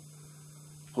ربي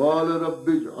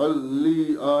اجعل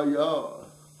لي آيات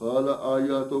قال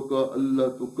آياتك ألا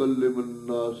تكلم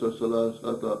الناس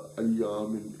ثلاثة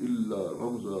أيام إلا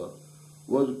رمزا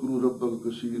واذكر ربك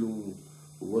كثيرا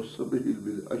وسبح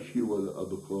بالعشي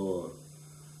والأبكار.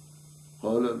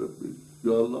 قال ربي,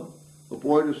 Ya Allah,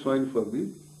 appoint a sign for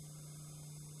me.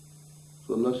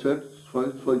 So Allah said,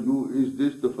 sign for you is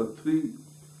this, that for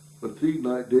three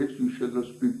night days you shall not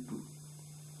speak to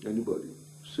anybody,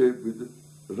 save with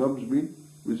Rams mean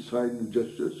with signs and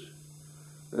gestures,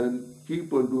 and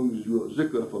keep on doing your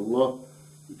zikr of Allah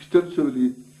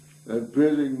extensively and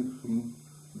praising Him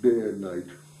day and night,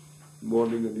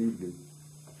 morning and evening.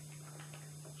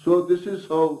 So this is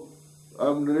how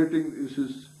I'm narrating. This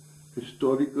is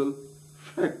historical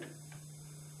fact,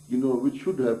 you know, which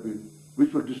should have been,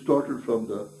 which was distorted from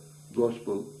the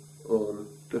Gospel or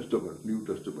Testament, New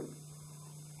Testament.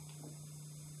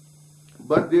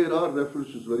 But there are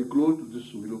references very close to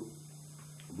this, you know,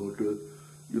 about,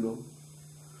 you know,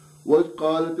 وَإِذْ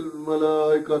قَالَتِ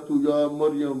الْمَلَائِكَةُ يَا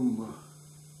مَرْيَمَ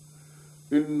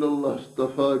إِنَّ اللَّهَ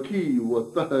اصْطَفَاكِ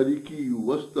وَطَهَّرَكِ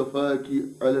وَاصْطَفَاكِ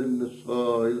عَلَى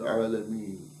النِّسَاءِ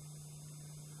الْعَالَمِينَ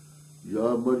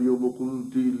يَا مَرْيَمُ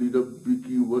قُلْتِ لِرَبِّكِ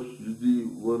وَاسْجُدِي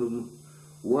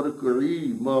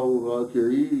وَارْكَعِي مَعَ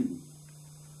الرَّاكِعِينَ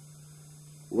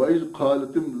وَإِذْ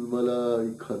قَالَتِ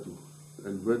الْمَلَائِكَةُ.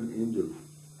 And when angel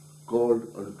called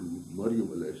unto Maryam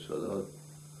alayhi salam,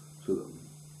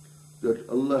 that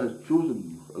Allah has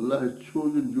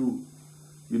chosen you,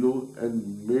 you know,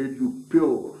 and made you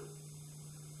pure,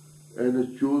 and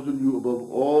has chosen you above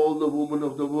all the women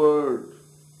of the world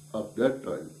of that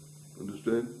time.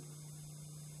 Understand?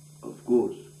 Of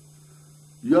course.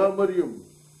 Ya Maryam,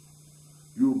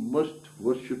 you must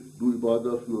worship, do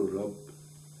ibadah of your Rabb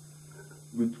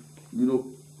with, you know,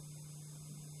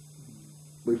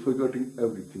 by forgetting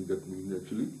everything, that means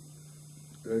actually,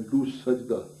 and do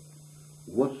sajda,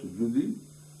 wasjudi,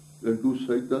 and do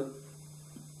sajda,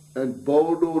 and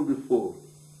bow down before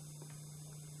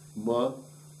Ma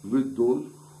with those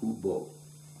who bow.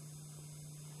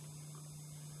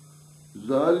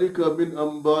 ذَلِكَ مِنْ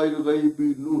أَنْبَاءِ الْغَيْبِ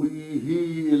نُوحِيهِ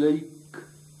إِلَيْكَ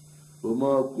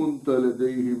وَمَا كُنْتَ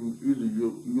لَدَيْهِمْ إِذْ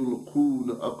يُلْقُونَ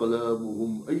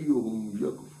أَقْلَامُهُمْ أَيُّهُمْ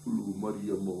يَكْفُلُ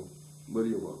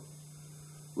مَرْيَمَ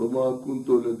وَمَا كُنْتُ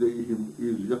لَدَيْهِمْ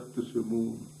إِذْ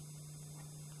يَخْتَصِمُونَ.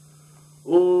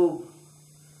 Oh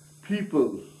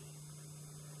people,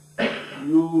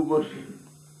 you must,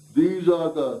 these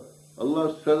are the,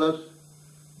 Allah tells us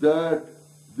that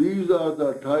these are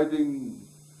the tidings,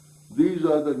 these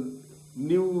are the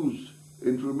news,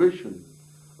 information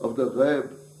of the ghaib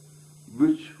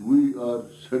which we are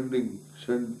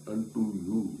send unto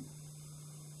you,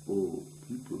 O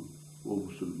people, O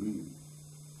Muslimin,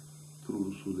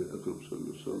 through Rasul Akram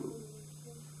sallallahu alaihi wasallam.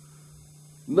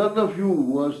 None of you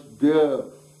was there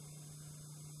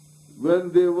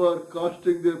when they were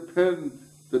casting their pens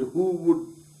that who would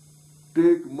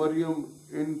take Maryam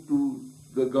into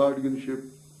the guardianship,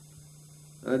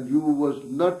 and you was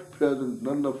not present,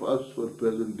 none of us were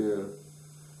present there,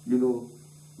 you know,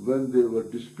 when they were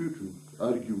disputing,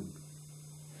 arguing.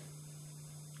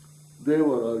 They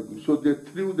were arguing. So they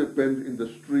threw the pen in the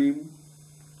stream,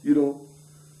 you know,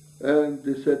 and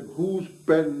they said, whose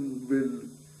pen will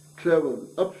travel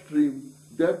upstream,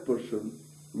 that person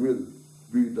will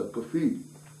be the kafir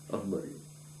of Maryam.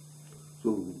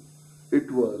 So it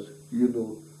was, you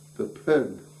know, the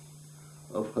pen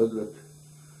of Hazrat,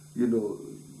 you know,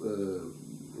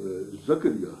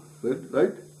 Zakaria,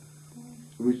 right?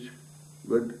 Which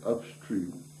went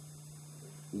upstream.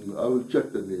 I will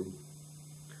check the name.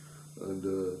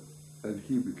 And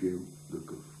he became the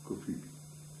kafir.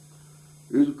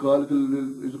 إذ قالت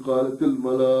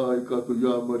الملائكة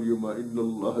يا مريم إن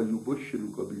الله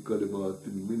يبشرك بكلمات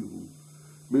منه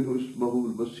اسمه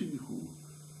المسيح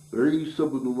عيسى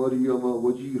ابن مريم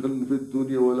وجيها في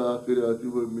الدنيا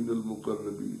والآخرة ومن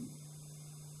المقربين.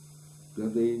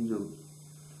 Then the angel,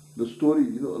 the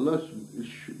story, Allah is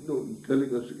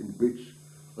telling us in bits.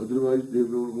 Otherwise, there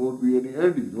won't be any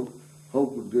end. How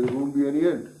could there won't be any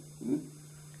end?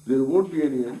 There won't be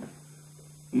any end.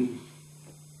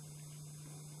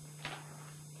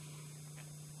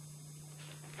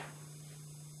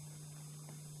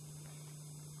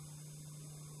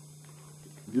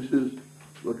 This is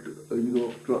what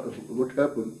what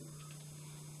happened.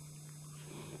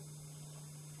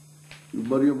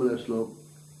 Maryam alayhi salam,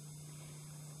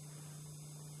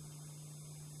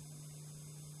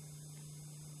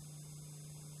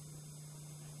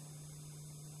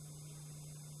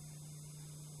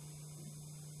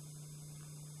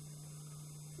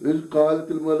 إذ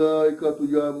قالت الملائكة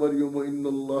يا مريم إن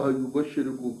الله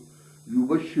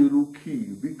يبشرك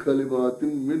بكلمات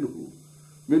منه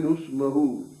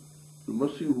اسمه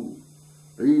المسيح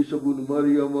عيسى ابن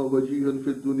مريم وجيها في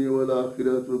الدنيا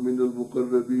والآخرة ومن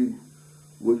المقربين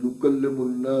ويكلم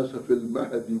الناس في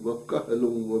المهد وكهلا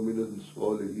ومن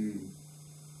الصالحين.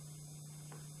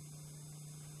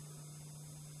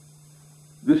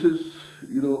 This is,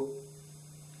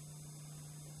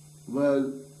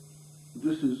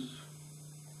 this is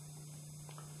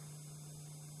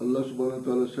Allah subhanahu wa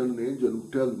ta'ala sent an angel who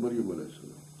tells Maryam alayhi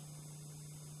salam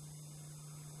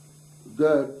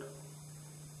that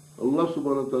Allah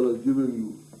subhanahu wa ta'ala is giving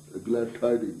you a glad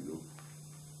tidings,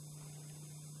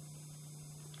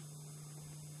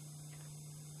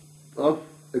 of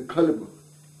a kalima.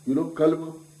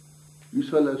 Kalima,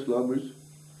 Isa alayhi salam is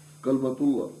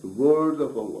kalmatullah, the words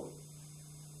of Allah,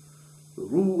 the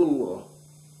Ruh Allah.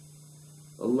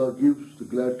 Allah gives the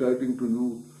glad tidings to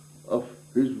you of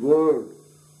His word,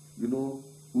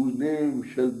 whose name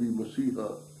shall be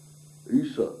Masiha,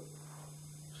 Isa,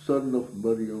 son of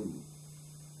Maryam.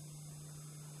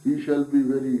 He shall be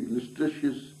very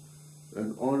illustrious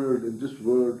and honored in this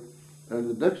world and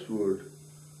the next world,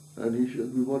 and he shall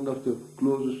be one of the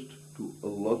closest to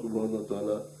Allah subhanahu wa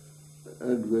ta'ala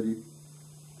and very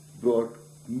brought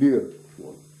near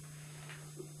one.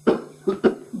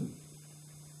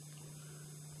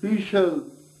 He shall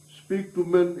speak to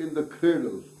men in the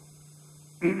cradle,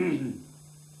 and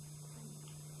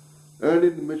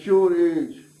in mature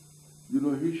age,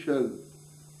 he shall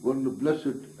one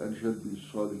blessed and shall be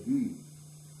Salihin.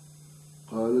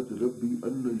 قالت ربي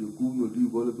أن يكون لي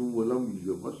ولد ولم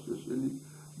يمسسني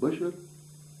بشر.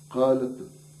 قالت,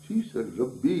 she said,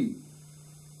 Rabbi.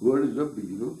 Word is Rabbi,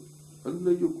 أن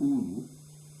يكون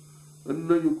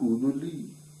لي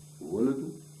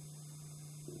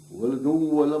ولد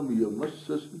ولم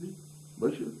يمسسني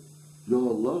بشر. Ya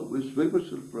Allah was very much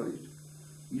surprised.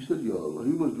 He said, Ya Allah,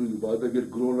 he was doing ibadah,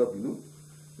 get grown up, And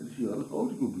he said, Allah, how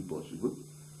it could be possible?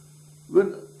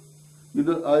 When,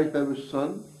 I have a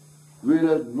son,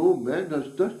 whereas no man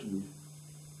has touched me.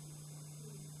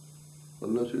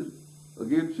 Allah says,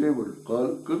 again same word,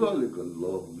 قال كذلك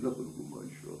الله يخلق ما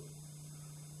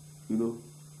يشاء.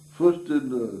 First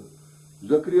in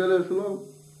Zakaria alayhi salam,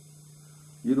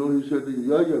 he said,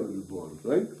 Yahya will be born,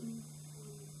 right?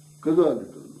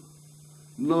 كذلك الله.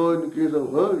 Now in the case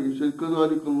of her, he said,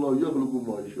 كذلك الله يخلق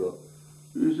ما يشاء.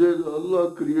 He says,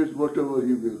 Allah creates whatever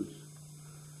He wills.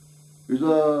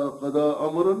 إذا قضى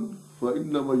أمرا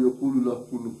فإنما يقول له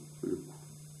كن فيكون.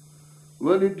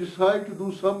 When He decides to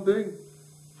do something,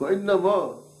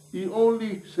 فإنما, He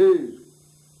only says,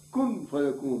 kun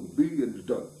fayakun, be and it's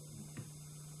done.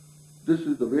 This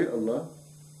is the way Allah,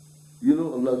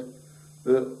 Allah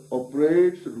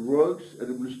operates and works and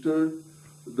administers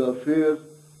the affairs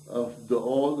of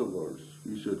all the worlds.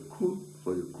 He said, kun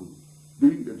fayakun, be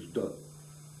and it's done.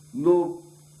 No,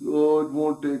 it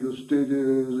won't take the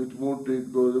stages, it won't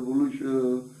take the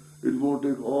evolution, it won't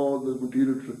take all the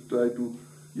material to try to,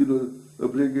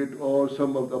 bring it, or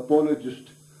some of the apologists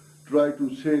try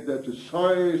to say that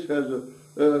science has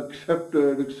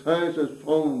accepted, science has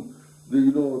found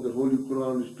the Holy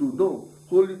Quran is true. No,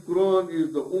 Holy Quran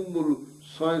is the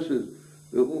Sciences,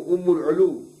 Ummul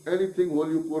Ulum. Anything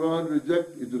Holy Quran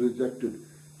reject is rejected.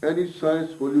 Any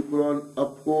science Holy Quran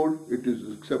uphold, it is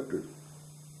accepted.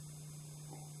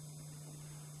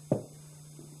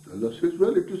 Allah says,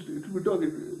 well, it will be done.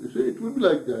 It will be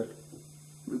like that.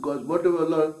 Because whatever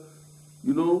Allah,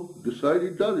 decide,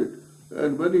 He does it.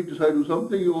 And when He decides to do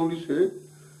something, He only says,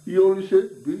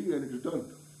 be and it is done.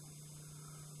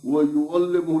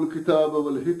 وَيُعَلِّمُهُ الْكِتَابَ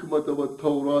وَالْحِكْمَةَ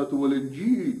وَالتَّوْرَاةَ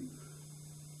وَالْإِنْجِيلَ.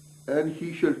 And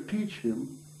He shall teach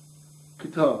him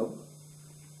kitab,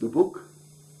 the book,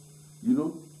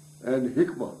 and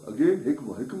hikmah. Again,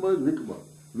 hikmah. Hikmah is hikmah.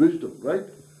 Wisdom, right?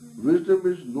 Wisdom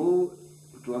is no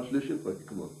translation for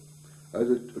hikmah. As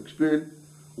I explained,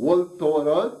 wal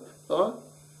Tawrat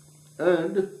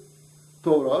and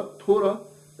Torah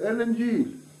and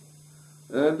Injil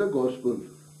and the Gospel.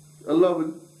 Allah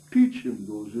will teach him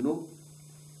those,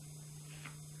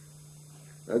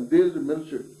 And there is a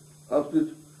mention of this.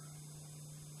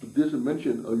 There's a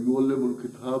mention of Yu'allimul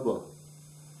Kitaba.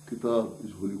 Kitab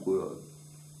is Holy Quran.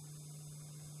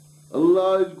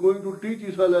 Allah is going to teach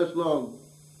Isa alayhi salam.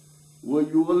 Wa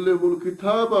Yu'allimul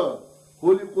Kitaba.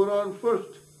 Holy Quran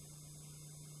first.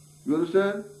 You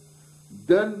understand?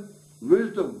 Then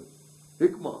wisdom,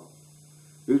 hikmah.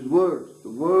 His words, the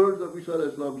words of Isa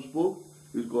alayhi salam spoke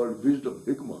is called wisdom,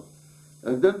 hikmah.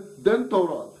 And then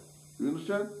Torah. You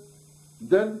understand?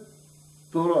 Then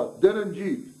Torah, then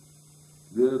Injil.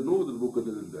 There is no other book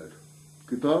other than that.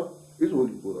 Kitab is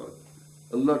Holy Quran.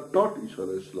 Allah taught Isa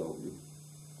alayhi salam.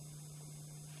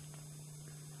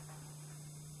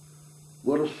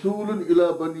 وَرَسُولٌ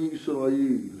إِلَى بَنِي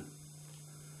إِسْرَائِيلَ,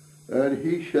 and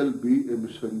he shall be a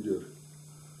messenger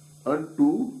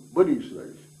unto Bani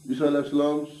Israel. Isa alayhi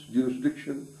salam's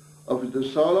jurisdiction of his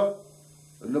Risala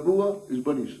and Nabuwa is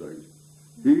Bani Israel.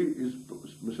 He is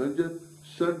messenger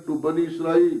sent to Bani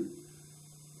Israel.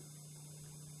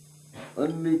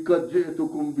 أَنِّي قَدْ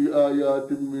جِئْتُكُمْ بِآيَاتٍ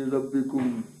مِّن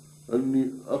رَبِّكُمْ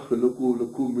أَنِّي أَخْلُقُ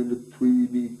لَكُم مِّنَ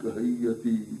الطِّينِ كَهَيْئَةِ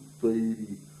الطَّيْرِ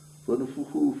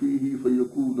فَنَفُخُ فِيهِ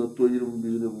فَيَكُونَ طَيْرًا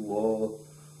بِإِذْنِ اللَّهِ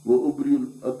وَأُبْرِئُ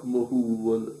الْأَكْمَهَ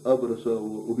وَالْأَبْرَصَ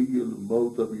وَأُحْيِي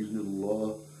الْمَوْتَى بِإِذْنِ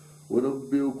اللَّهِ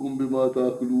وَنَبِّئُكُم بِمَا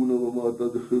تَأْكُلُونَ وَمَا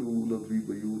تَدْخِرُونَ فِي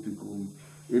بُيُوتِكُمْ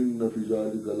إِنَّ فِي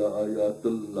ذَلِكَ لَآيَاتٍ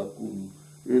لَكُمْ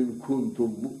إِن كُنتُم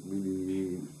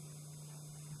مُّؤْمِنِينَ.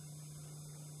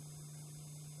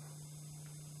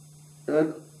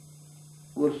 And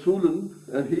Rasulun,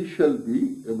 and he shall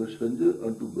be a messenger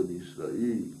unto Bani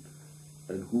Israel.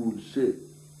 And who will say,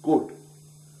 quote,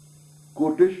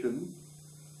 quotation,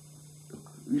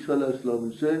 Isa alayhi salam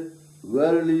will say,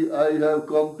 verily I have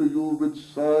come to you with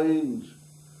signs,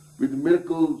 with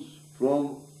miracles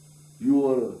from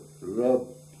your Rabb,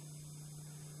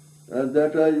 and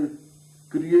that I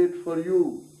create for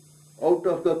you out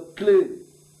of the clay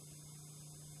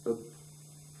a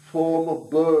form of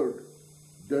bird,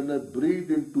 then I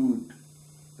breathe into it,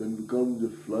 then becomes a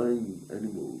flying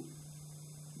animal.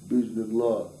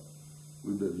 Bismillah,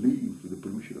 with the leaves, with the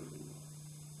permission of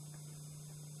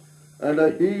Allah. And I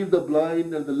heal the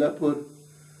blind and the leper,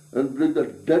 and bring the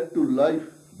dead to life,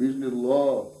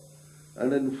 Bismillah,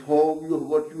 and inform you of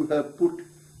what you have put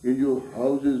in your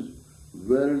houses.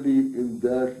 Verily in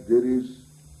that there is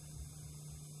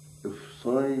a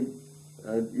sign,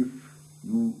 and if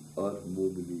you are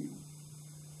mu'mineen,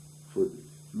 for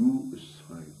you a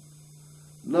sign.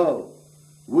 Now,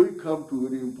 we come to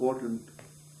very important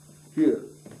here,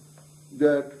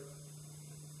 that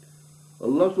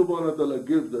Allah subhanahu wa ta'ala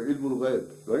gives the ilmul ghaib,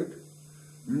 right?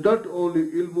 Not only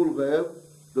ilmul ghaib,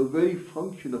 the very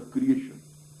function of creation.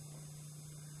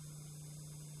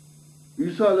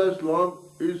 Isa alayhi salam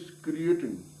is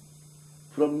creating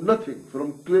from nothing,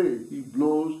 from clay. He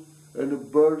blows and a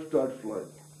bird starts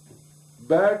flying.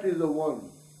 Bat is the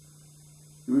one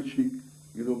which he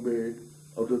made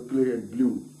out of clay and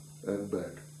blew, and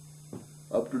bat.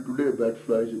 Up to today, bat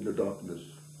flies in the darkness.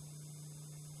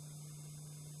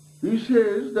 He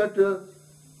says that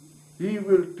he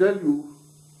will tell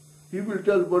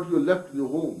what you left in your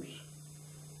homes.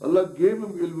 Allah gave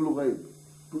him ilmul ghaib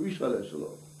to Isa alayhi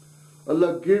salam.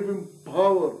 Allah gave him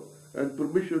power and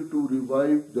permission to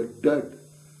revive the dead.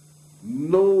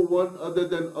 No one other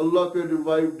than Allah can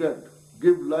revive dead,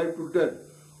 give life to dead,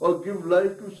 or give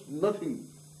life to nothing,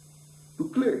 to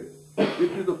clay.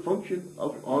 It is the function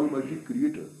of Almighty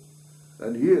Creator.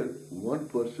 And here, one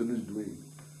person is doing.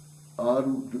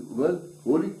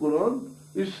 Holy Quran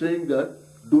is saying that,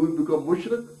 do we become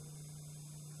mushrik?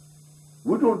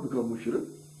 We don't become mushrik.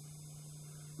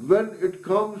 When it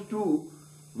comes to,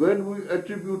 when we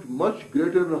attribute much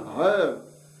greater and higher,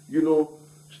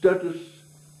 status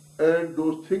and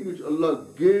those things which Allah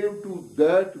gave to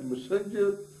that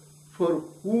messenger for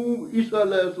whom Isa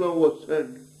alayhi salam was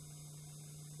sent,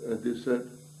 and they said,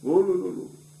 no.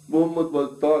 Muhammad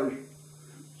was Taj,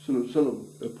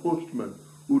 a postman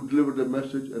who delivered a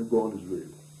message and gone his way.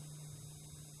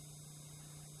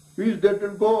 He is dead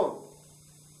and gone.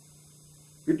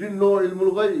 He didn't know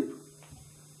ilmul ghaib.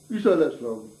 Isa alayhi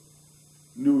salam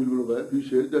knew ilmul ghaib. He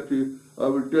said that I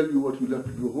will tell you what you left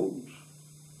in your homes.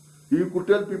 He could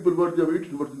tell people what they have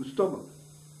eaten, what's in the stomach.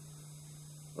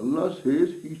 Allah says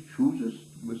He chooses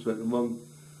among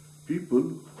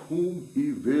people whom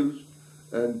He wills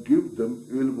and give them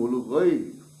ilmul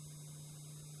ghaib.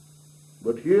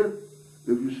 But here,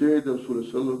 if you say that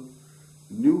Rasulullah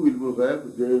knew ilmul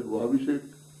ghaib, then Wahhabi say,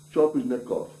 chop his neck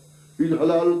off. He's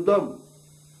halal dam.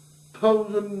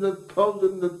 Thousands and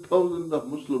thousands and thousands of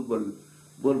Muslims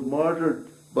were martyred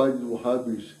by the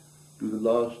Wahhabis to the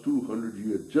last 200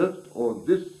 years just on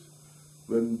this,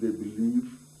 when they believe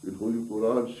in Holy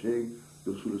Quran saying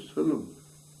that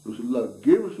Rasulullah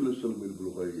gave Rasulullah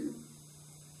ilmul ghaib.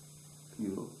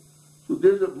 So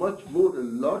there's a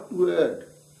lot to add.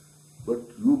 But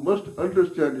you must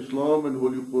understand Islam and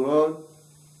Holy Quran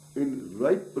in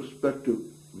right perspective,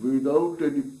 without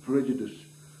any prejudice,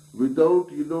 without,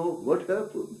 what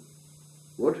happened?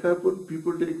 What happened?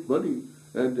 People take money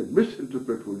and they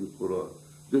misinterpret Holy Quran.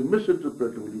 They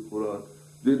misinterpret Holy Quran.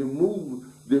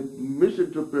 They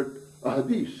misinterpret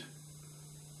ahadith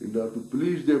in order to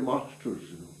please their masters.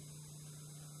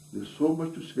 There's so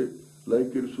much to say.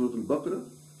 Like in Surah Al-Baqarah,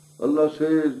 Allah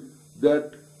says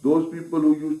that those people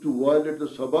who used to violate the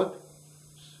Sabbath,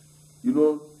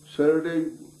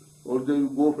 Saturday, or they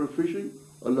go for fishing,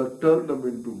 Allah turned them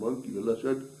into monkeys. Allah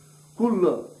said,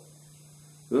 Kulna.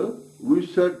 We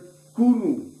said,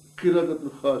 Kunu qiradatul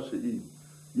khasi'in.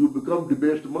 You become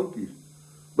debased monkeys.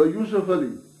 By Yusuf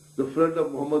Ali, the friend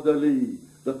of Muhammad Ali,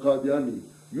 the Qadiani,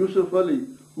 Yusuf Ali,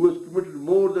 who has committed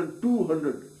more than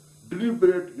 200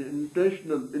 deliberate and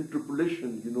intentional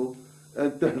interpolation,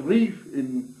 and tahrif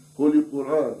in Holy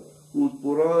Quran, whose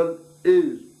Quran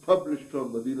is published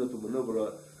from Medina to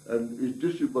Munawwara and is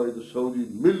distributed by the Saudi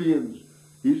millions.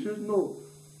 He says, no,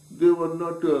 they were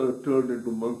not turned into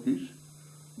monkeys.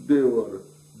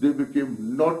 They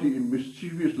became naughty and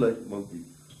mischievous like monkeys.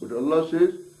 But Allah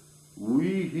says,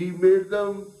 He made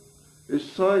them a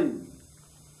sign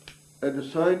and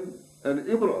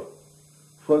ibrah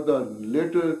for the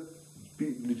later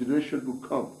generation to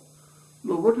come.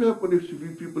 Now, what happens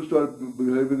if people start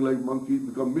behaving like monkeys,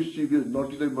 become mischievous,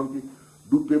 naughty like monkeys?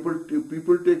 Do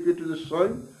people take it as a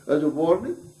sign, as a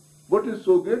warning? What is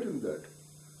so great in that?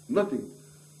 Nothing.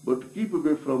 But keep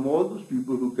away from all those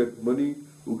people who get money,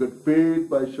 who get paid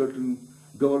by certain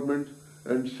governments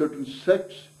and certain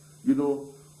sects,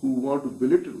 who want to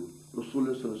belittle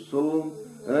Rasulullah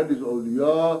and his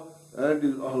awliya and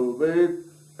his Ahlul Bayt,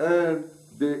 and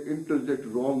they interject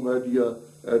wrong idea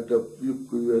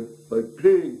by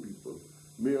paying people.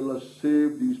 May Allah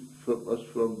save us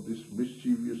from this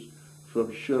mischievous,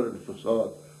 from shar and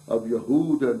fasad of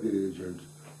Yahud and their agents.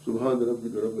 Subhana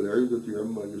rabbika rabbil izzati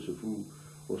amma yasifun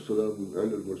wa salamun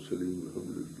ala al-mursaleen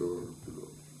walhamdulillahi rabbil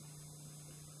alamin.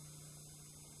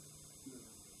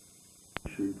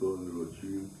 Shaitan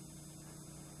al-Rajim.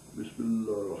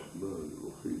 Bismillah ar-Rahman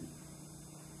ar-Rahim.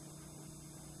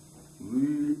 We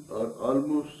are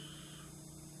almost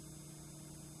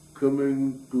coming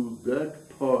to that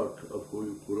part of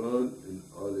Holy Quran in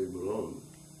Al-Imran,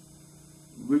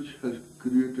 which has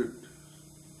created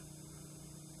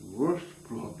worst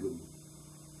problem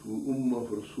to Ummah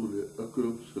of Rasul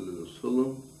Akram Sallallahu Alaihi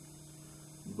Wasallam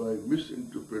by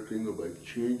misinterpreting or by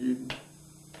changing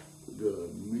the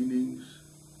meanings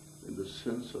and the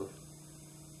sense of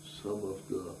some of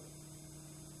the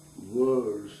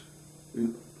words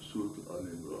in Surah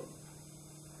Al-Imran.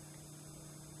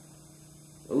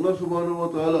 Allah subhanahu wa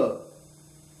ta'ala,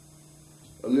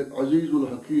 Al-Azizul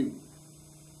Hakim,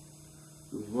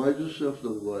 the wisest of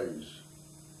the wise,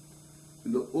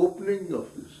 in the opening of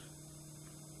this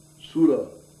surah,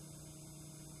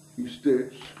 he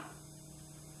states,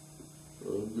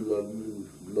 the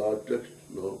large text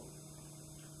now,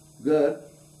 that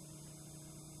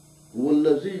هو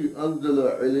الذي أنزل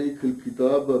عليك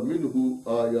الكتاب منه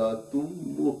آيات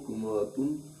محكمات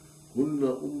هن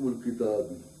أم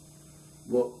الكتاب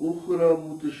وأخرى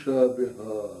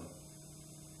متشابهات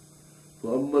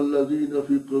فأما الذين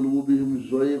في قلوبهم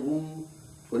زيغ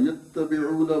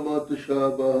فيتبعون ما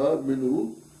تشابه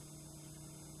منه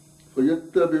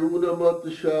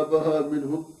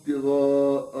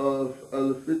ابتغاء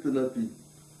الفتنة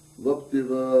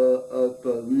وابتغاء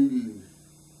تأويله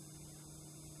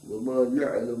وما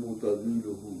يعلم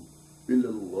تأويله إلا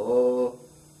الله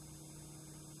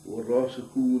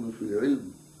والراسخون في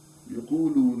العلم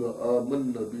يقولون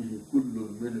آمنا به كل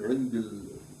من عند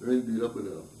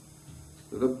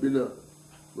ربنا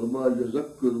وما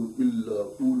يذكر إلا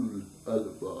أولو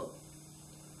الألباب.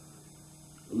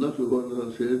 Allah subhanahu wa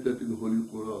ta'ala says that in Holy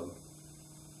Quran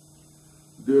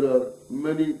there are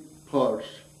many parts,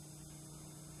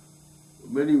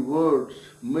 many words,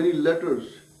 many letters,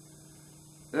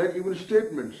 and even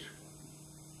statements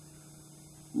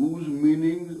whose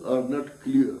meanings are not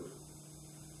clear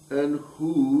and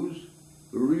whose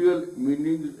real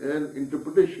meanings and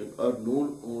interpretation are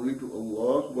known only to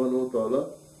Allah subhanahu wa ta'ala.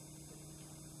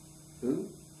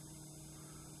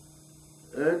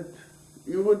 And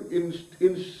even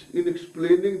in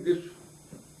explaining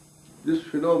this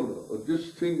phenomena or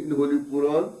this thing in Holy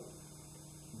Quran,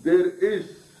 there is,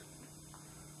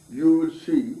 you will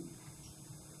see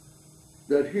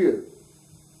that here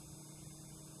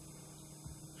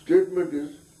statement is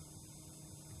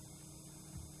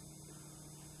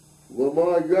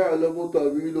وَمَا يَعْلَمُ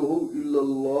تَأْوِيلَهُ إِلَّا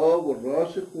اللَّهُ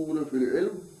وَالرَّاسِخُونَ فِي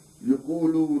الْعِلْمِ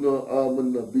يَقُولُونَ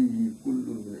آمَنَّا بِهِ كُلٌّ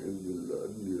مِنْ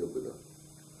عِنْدِ رَبِّنَا.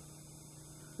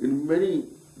 In many,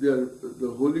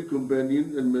 the holy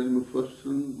companions and many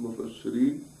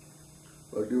mufassirin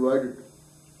are divided.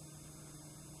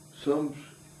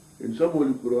 In some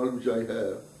Holy Quran which I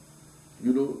have,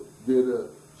 there are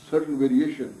certain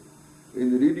variation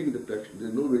in reading the text. There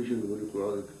is no variation in the Holy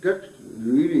Quran. The text,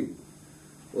 reading,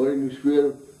 or in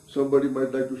where somebody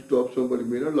might like to stop, somebody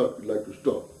may not like to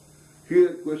stop. Here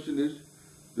the question is,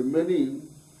 the many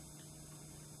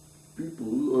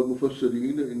people or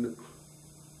mufassirin,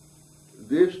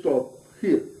 they stop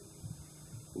here.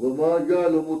 وَمَا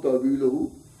يَعْلَمُ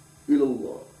تَأْوِيلَهُ إِلَى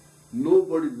اللَّهِ.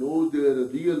 Nobody knows their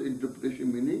real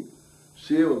interpretation meaning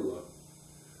save Allah.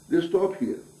 They stop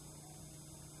here.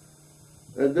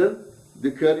 And then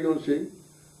they carry on saying,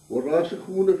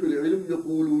 وَالرَّاسِخُونَ فِي الْعِلْمِ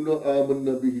يَقُولُونَ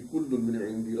آمَنَّا بِهِ كُلٌّ مِنْ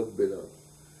عِنْدِ رَبِّنَا.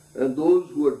 And those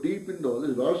who are deep in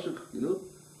knowledge, rasikh,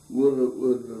 who are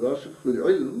rasikh fil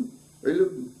ilm,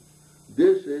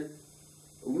 they say,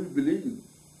 we believe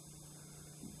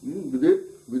with it,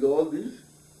 with all these,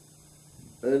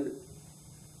 and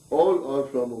all are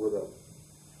from our Rabb.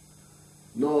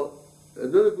 Now,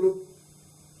 another group,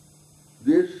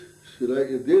 they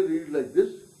read like this,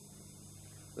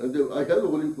 and I have the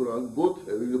Holy Quran, both,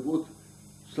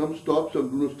 some stop, some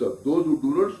do not stop. Those who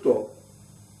do not stop,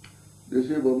 they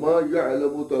say, وَمَا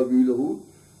يَعْلَمُ تَأْوِيلَهُ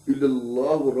إِلَّا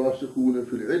اللَّهُ وَالرَّاسِخُونَ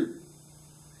فِي الْعِلْمِ.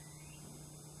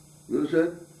 You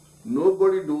understand?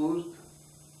 Nobody knows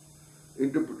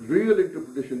real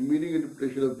interpretation, meaning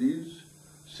interpretation of these,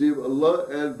 save Allah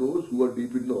and those who are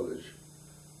deep in knowledge.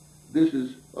 This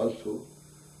is also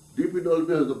deep in knowledge.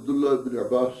 As Abdullah ibn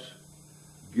Abbas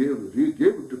gave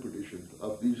interpretation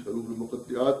of these Haruf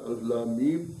al-Muqattiyat, Alif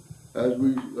Mim, as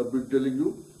we have been telling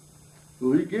you.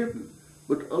 So he gave it.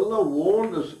 But Allah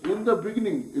warned us in the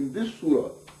beginning, in this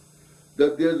surah,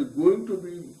 that there is going to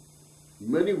be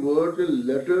many words and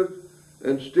letters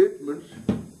and statements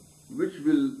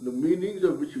the meanings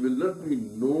of which will not be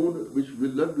known, which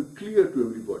will not be clear to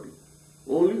everybody.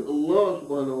 Only Allah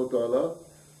subhanahu wa ta'ala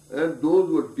and those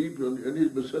who are deep in, and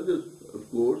His messengers,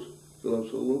 of course,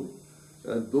 sallallahu,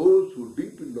 and those who are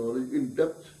deep in knowledge, in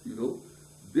depth,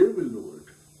 they will know it.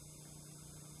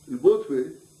 In both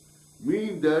ways,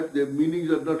 meaning that their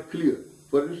meanings are not clear.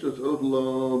 For instance, Alif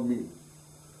Lam Mim,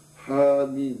 Ha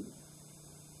Mim,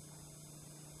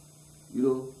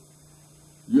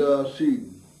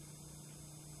 Yasin.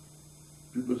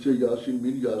 People say Yasin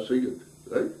means Ya Syed,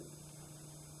 right?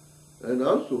 And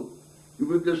also,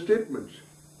 even their statements.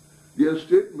 They are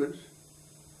statements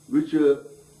which,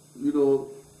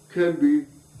 can be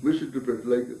misinterpreted,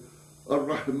 like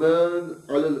Ar-Rahman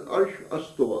al-Arsh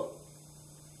Astawa.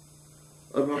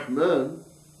 Ar-Rahman,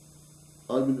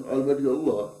 Almighty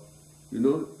Allah,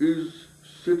 is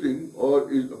sitting or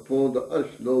is upon the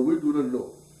Arsh. Now we do not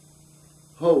know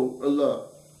how Allah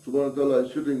subhanahu wa ta'ala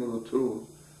is sitting on the throne,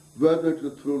 whether it's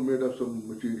a throne made of some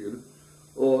material,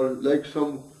 or like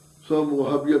some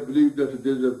Wahhabiyya believe that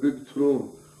there is a big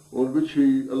throne on which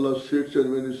Allah sits,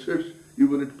 and when He sits,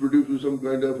 even it produces some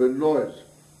kind of a noise.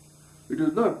 It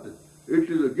is not. It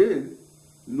is again,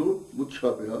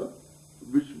 mutshabiha,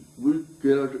 which we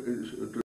cannot